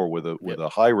 1984 with a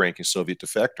high-ranking Soviet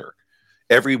defector.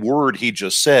 Every word he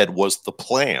just said was the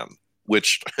plan,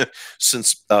 which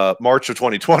since March of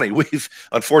 2020, we've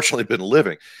unfortunately been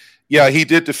living. Yeah, he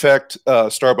did defect,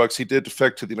 Starbucks. He did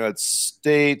defect to the United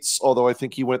States, although I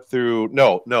think he went through,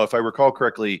 no, if I recall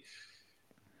correctly,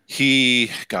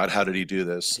 how did he do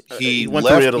this? He went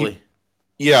through Italy.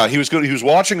 He was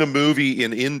watching a movie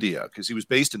in India because he was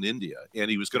based in India, and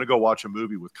he was going to go watch a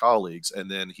movie with colleagues, and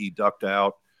then he ducked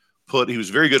out. He was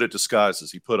very good at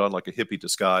disguises. He put on like a hippie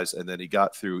disguise, and then he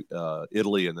got through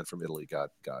Italy, and then from Italy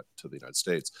got to the United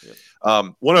States.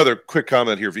 Yep. One other quick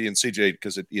comment here, V and CJ,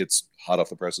 because it's hot off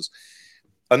the presses.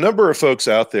 A number of folks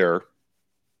out there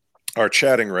are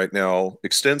chatting right now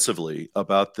extensively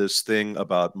about this thing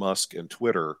about Musk and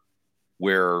Twitter,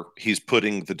 where he's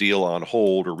putting the deal on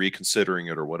hold or reconsidering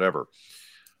it or whatever.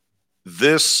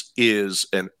 This is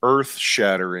an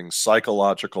earth-shattering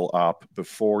psychological op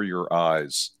before your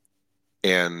eyes.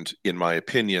 And in my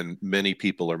opinion, many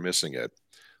people are missing it.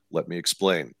 Let me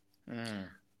explain.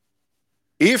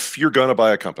 If you're going to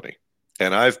buy a company,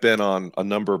 and I've been on a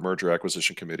number of merger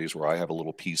acquisition committees where I have a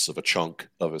little piece of a chunk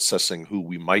of assessing who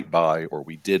we might buy or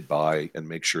we did buy and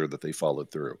make sure that they followed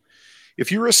through.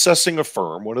 If you're assessing a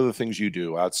firm, one of the things you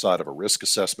do outside of a risk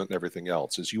assessment and everything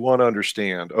else is you want to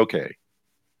understand, okay,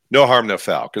 no harm, no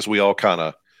foul, because we all kind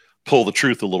of pull the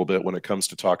truth a little bit when it comes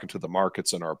to talking to the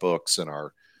markets and our books and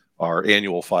our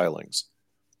annual filings.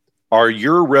 Are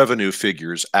your revenue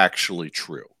figures actually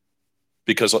true?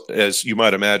 Because as you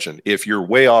might imagine, if you're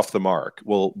way off the mark,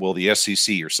 well, the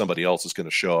SEC or somebody else is going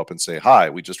to show up and say,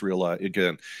 hi, we just realized,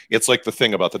 again, it's like the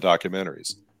thing about the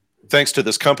documentaries. Thanks to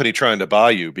this company trying to buy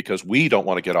you because we don't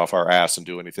want to get off our ass and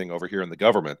do anything over here in the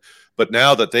government. But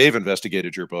now that they've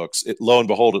investigated your books, lo and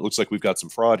behold, it looks like we've got some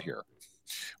fraud here.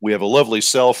 We have a lovely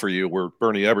cell for you where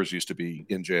Bernie Ebbers used to be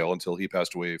in jail until he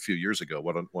passed away a few years ago.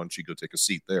 Why don't you go take a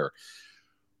seat there?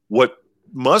 What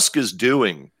Musk is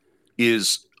doing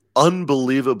is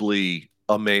unbelievably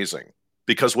amazing,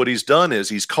 because what he's done is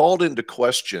he's called into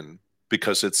question,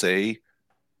 because it's a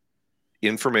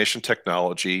information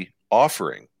technology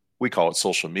offering. We call it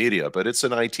social media, but it's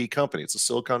an IT company. It's a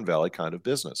Silicon Valley kind of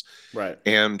business. Right.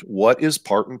 And what is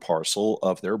part and parcel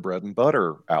of their bread and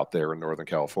butter out there in Northern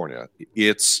California?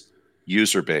 It's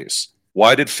user base.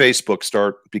 Why did Facebook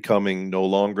start becoming no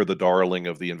longer the darling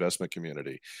of the investment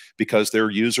community? Because their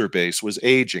user base was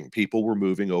aging. People were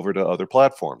moving over to other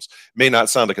platforms. May not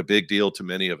sound like a big deal to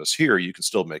many of us here. You can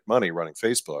still make money running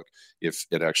Facebook if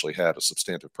it actually had a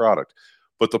substantive product.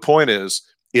 But the point is,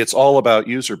 it's all about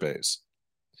user base.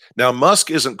 Now,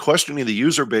 Musk isn't questioning the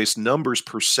user base numbers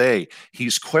per se.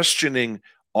 He's questioning,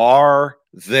 are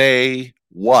they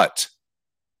what?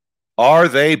 Are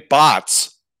they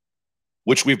bots?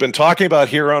 Which we've been talking about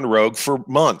here on Rogue for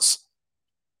months.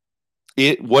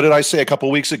 What did I say a couple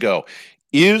of weeks ago?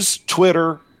 Is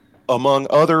Twitter, among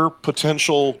other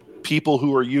potential people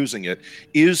who are using it,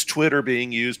 is Twitter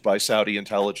being used by Saudi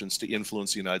intelligence to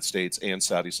influence the United States and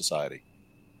Saudi society?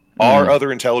 Are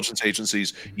other intelligence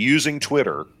agencies using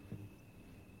Twitter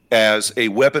as a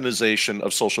weaponization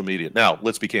of social media? Now,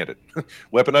 let's be candid.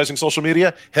 Weaponizing social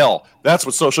media? Hell, that's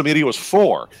what social media was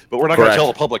for. But we're not going to tell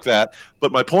the public that.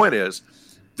 But my point is,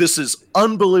 this is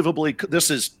unbelievably,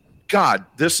 this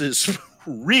is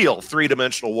real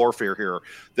three-dimensional warfare here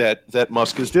that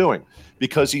Musk is doing.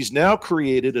 Because he's now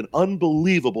created an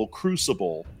unbelievable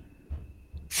crucible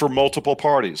for multiple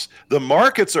parties. The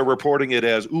markets are reporting it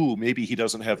as, ooh, maybe he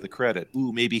doesn't have the credit.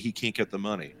 Ooh, maybe he can't get the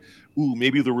money. Ooh,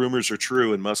 maybe the rumors are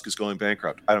true and Musk is going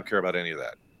bankrupt. I don't care about any of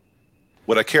that.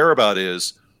 What I care about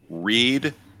is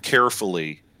read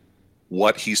carefully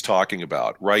what he's talking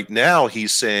about. Right now,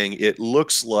 he's saying it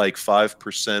looks like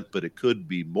 5%, but it could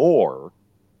be more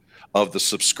of the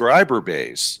subscriber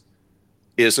base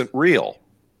isn't real.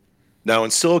 Now,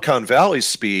 in Silicon Valley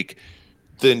speak,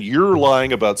 then you're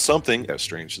lying about something, as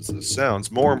strange as this sounds,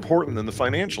 more important than the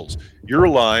financials. You're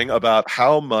lying about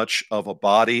how much of a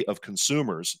body of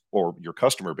consumers or your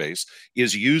customer base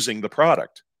is using the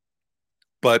product.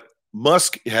 But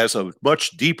Musk has a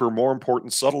much deeper, more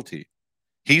important subtlety.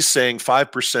 He's saying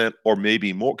 5% or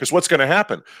maybe more, because what's going to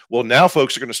happen? Well, now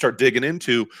folks are going to start digging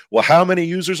into, well, how many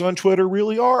users on Twitter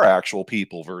really are actual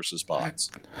people versus bots?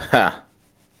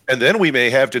 And then we may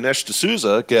have Dinesh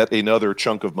D'Souza get another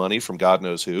chunk of money from God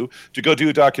knows who to go do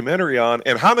a documentary on,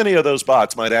 and how many of those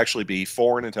bots might actually be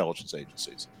foreign intelligence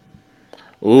agencies.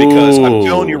 Because I'm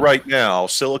telling you right now,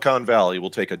 Silicon Valley will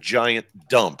take a giant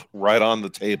dump right on the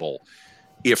table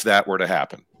if that were to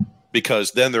happen,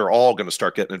 because then they're all going to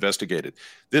start getting investigated.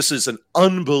 This is an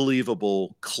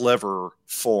unbelievable, clever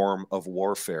form of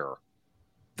warfare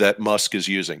that Musk is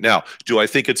using. Now, do I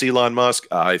think it's Elon Musk?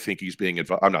 I think he's being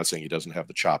advised. I'm not saying he doesn't have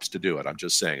the chops to do it. I'm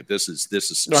just saying this is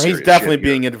some no, he's definitely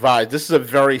being advised. This is a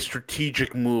very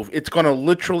strategic move. It's going to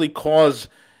literally cause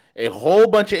a whole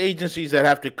bunch of agencies that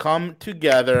have to come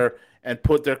together and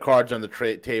put their cards on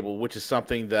the table, which is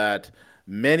something that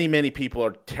many, many people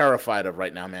are terrified of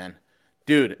right now, man.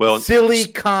 Dude, well,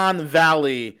 Silicon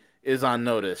Valley is on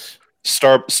notice.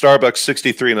 Starbucks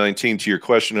 6319, to your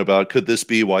question about could this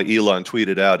be why Elon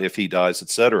tweeted out if he dies,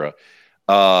 etc.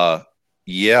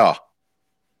 Yeah,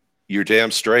 you're damn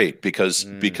straight, because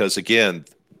again,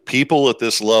 people at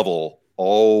this level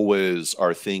always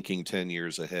are thinking 10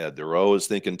 years ahead. They're always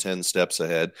thinking 10 steps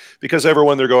ahead, because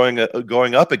everyone they're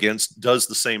going up against does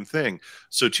the same thing.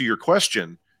 So to your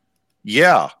question,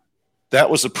 yeah,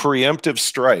 that was a preemptive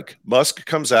strike. Musk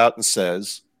comes out and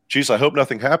says, geez, I hope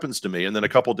nothing happens to me. And then a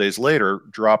couple of days later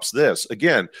drops this.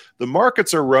 Again, the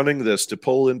markets are running this to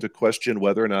pull into question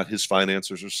whether or not his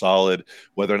finances are solid,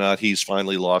 whether or not he's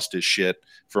finally lost his shit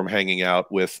from hanging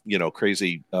out with,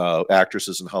 crazy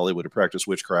actresses in Hollywood who practice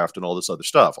witchcraft and all this other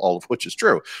stuff, all of which is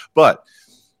true. But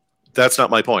that's not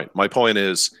my point. My point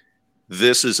is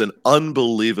this is an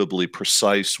unbelievably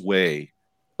precise way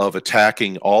of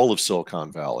attacking all of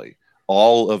Silicon Valley,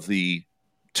 all of the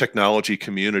technology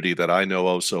community that I know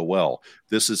oh so well.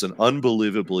 This is an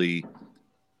unbelievably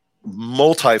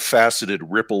multifaceted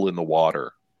ripple in the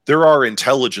water. There are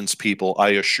intelligence people, I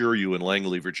assure you, in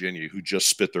Langley, Virginia, who just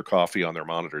spit their coffee on their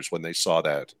monitors when they saw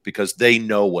that, because they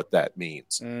know what that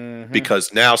means. Mm-hmm.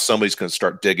 Because now somebody's going to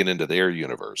start digging into their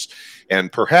universe.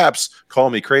 And perhaps,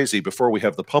 call me crazy, before we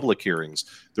have the public hearings,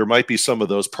 there might be some of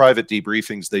those private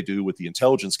debriefings they do with the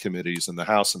intelligence committees in the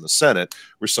House and the Senate,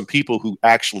 where some people who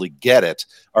actually get it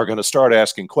are going to start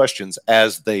asking questions,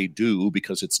 as they do,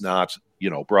 because it's not,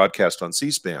 broadcast on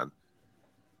C-SPAN.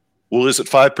 Well, is it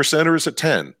 5% or is it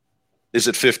 10? Is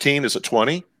it 15? Is it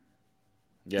 20?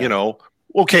 Yeah.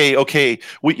 Okay.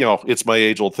 It's my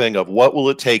age-old thing of what will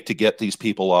it take to get these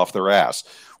people off their ass?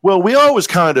 Well, we always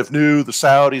kind of knew the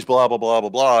Saudis, blah, blah, blah, blah,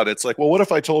 blah. And it's like, well, what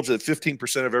if I told you that 15%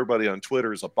 of everybody on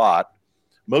Twitter is a bot?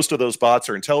 Most of those bots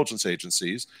are intelligence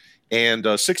agencies, and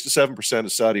 6 to 7%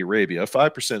 is Saudi Arabia,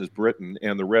 5% is Britain,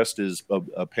 and the rest is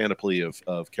a panoply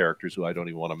of characters who I don't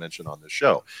even want to mention on this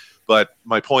show. But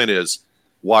my point is,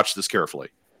 watch this carefully.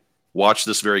 Watch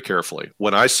this very carefully.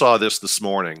 When I saw this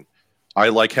morning, I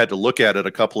had to look at it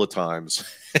a couple of times,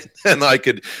 and I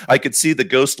could see the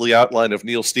ghostly outline of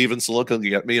Neil Stephenson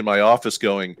looking at me in my office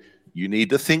going, you need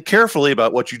to think carefully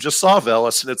about what you just saw,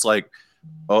 Veles. And it's like,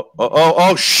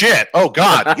 oh shit. Oh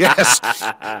God. Yes.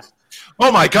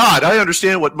 Oh my God. I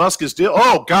understand what Musk is doing.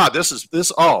 Oh God,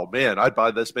 this. Oh man, I'd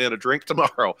buy this man a drink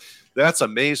tomorrow. That's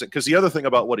amazing. Because the other thing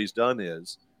about what he's done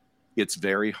is, it's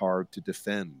very hard to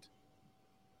defend.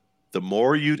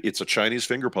 It's a Chinese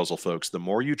finger puzzle, folks. The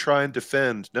more you try and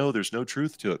defend, no, there's no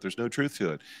truth to it. There's no truth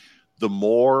to it. The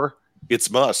more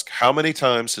it's Musk. How many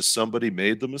times has somebody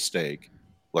made the mistake,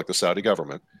 like the Saudi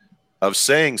government, of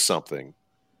saying something?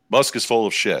 Musk is full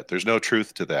of shit. There's no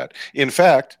truth to that. In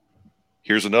fact,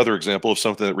 here's another example of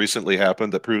something that recently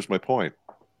happened that proves my point.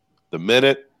 The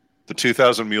minute the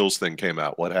 2,000 Mules thing came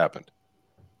out, what happened?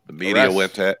 The media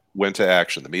went to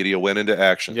action. The media went into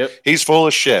action. Yep. He's full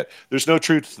of shit. There's no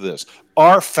truth to this.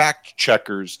 Our fact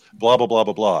checkers, blah, blah, blah,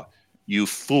 blah, blah. You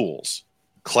fools.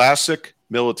 Classic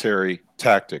military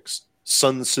tactics.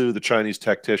 Sun Tzu, the Chinese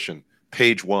tactician,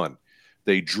 page 1.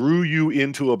 They drew you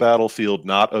into a battlefield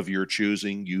not of your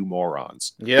choosing, you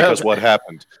morons. Yeah. Because what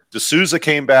happened? D'Souza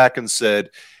came back and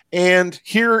said, and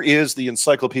here is the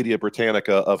Encyclopedia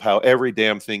Britannica of how every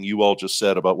damn thing you all just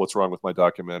said about what's wrong with my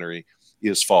documentary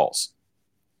is false.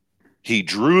 He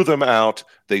drew them out.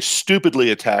 They stupidly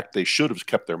attacked. They should have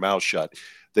kept their mouths shut.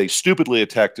 They stupidly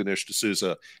attacked Dinesh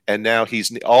D'Souza, and now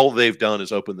all they've done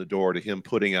is open the door to him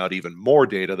putting out even more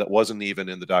data that wasn't even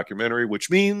in the documentary, which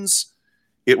means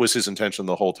it was his intention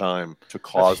the whole time to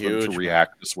cause them to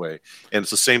react this way. And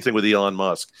it's the same thing with Elon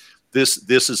Musk. This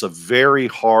is a very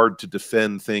hard to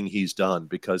defend thing he's done,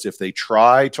 because if they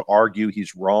try to argue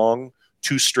he's wrong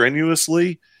too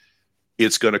strenuously,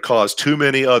 it's going to cause too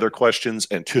many other questions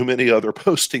and too many other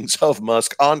postings of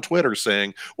Musk on Twitter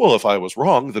saying, well, if I was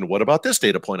wrong, then what about this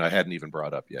data point I hadn't even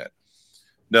brought up yet?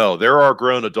 No, there are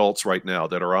grown adults right now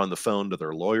that are on the phone to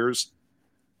their lawyers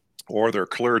or their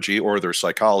clergy or their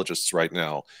psychologists right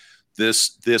now.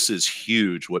 This is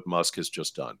huge what Musk has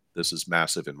just done. This is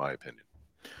massive, in my opinion.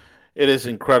 It is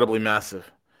incredibly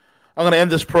massive. I'm going to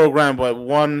end this program by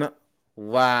one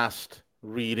last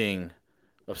reading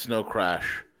of Snow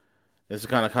Crash. This is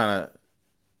kind of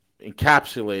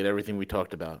encapsulate everything we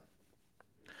talked about.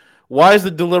 Why is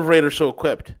the Deliberator so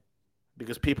equipped?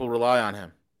 Because people rely on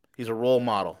him. He's a role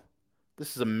model.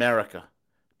 This is America.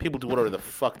 People do whatever the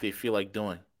fuck they feel like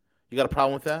doing. You got a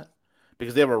problem with that?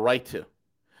 Because they have a right to.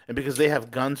 And because they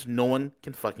have guns, no one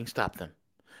can fucking stop them.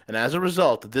 And as a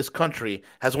result, this country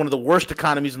has one of the worst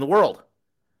economies in the world.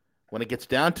 When it gets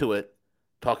down to it,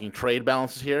 talking trade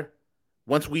balances here,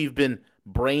 once we've been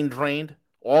brain drained,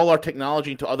 all our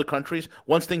technology into other countries,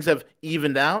 once things have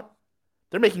evened out,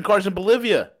 they're making cars in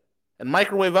Bolivia and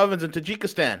microwave ovens in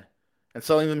Tajikistan and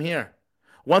selling them here.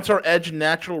 Once our edge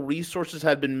natural resources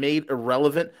had been made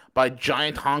irrelevant by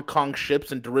giant Hong Kong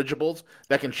ships and dirigibles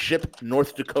that can ship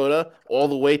North Dakota all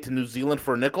the way to New Zealand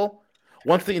for a nickel,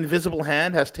 once the invisible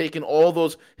hand has taken all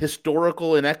those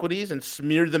historical inequities and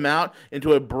smeared them out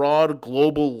into a broad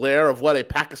global layer of what a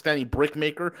Pakistani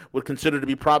brickmaker would consider to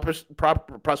be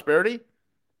prosperity,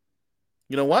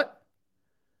 you know what?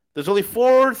 There's only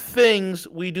 4 things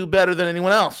we do better than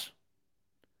anyone else.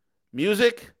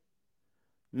 Music,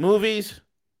 movies,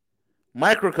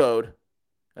 microcode,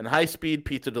 and high-speed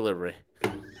pizza delivery.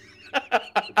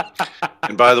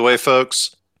 And by the way,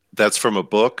 folks, that's from a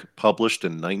book published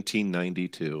in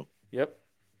 1992. Yep.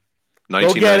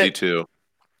 1992.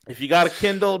 If you got a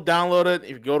Kindle, download it.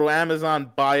 If you go to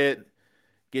Amazon, buy it.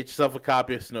 Get yourself a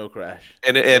copy of Snow Crash.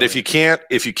 And if you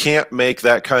can't make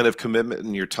that kind of commitment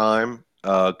in your time,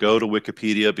 go to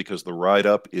Wikipedia because the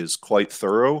write-up is quite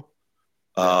thorough.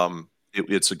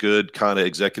 It's a good kind of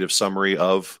executive summary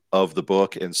of the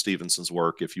book and Stevenson's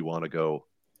work. If you want to go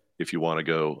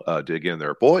dig in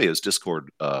there, boy, is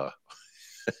Discord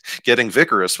getting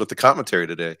vigorous with the commentary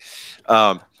today.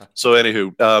 So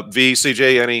anywho,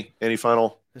 CJ, any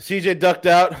final? CJ ducked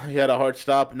out. He had a hard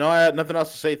stop. No, I had nothing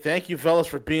else to say. Thank you, fellas,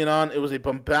 for being on. It was a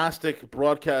bombastic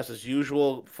broadcast as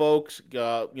usual, folks.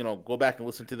 Go back and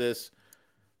listen to this.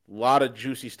 A lot of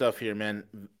juicy stuff here, man.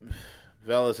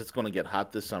 Veles, it's going to get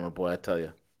hot this summer, boy, I tell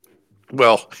you.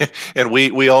 Well, and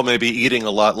we all may be eating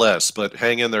a lot less, but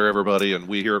hang in there, everybody, and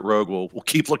we here at Rogue will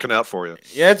keep looking out for you.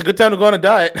 Yeah, it's a good time to go on a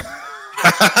diet.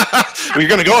 You're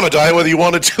going to go on a diet whether you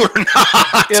want to or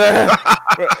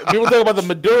not. People talk about the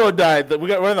Maduro diet.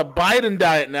 We're on the Biden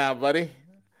diet now, buddy.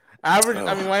 Average,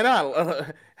 I mean, why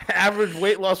not? Average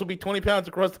weight loss will be 20 pounds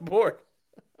across the board.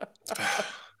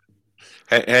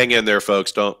 Hang in there,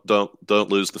 folks. Don't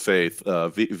lose the faith.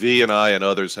 V and I and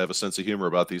others have a sense of humor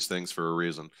about these things for a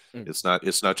reason. It's not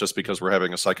just because we're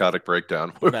having a psychotic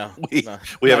breakdown.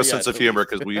 We have a sense of humor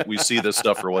because we see this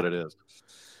stuff for what it is.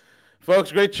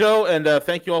 Folks, great show, and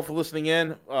thank you all for listening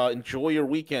in. Enjoy your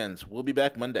weekends. We'll be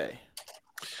back Monday.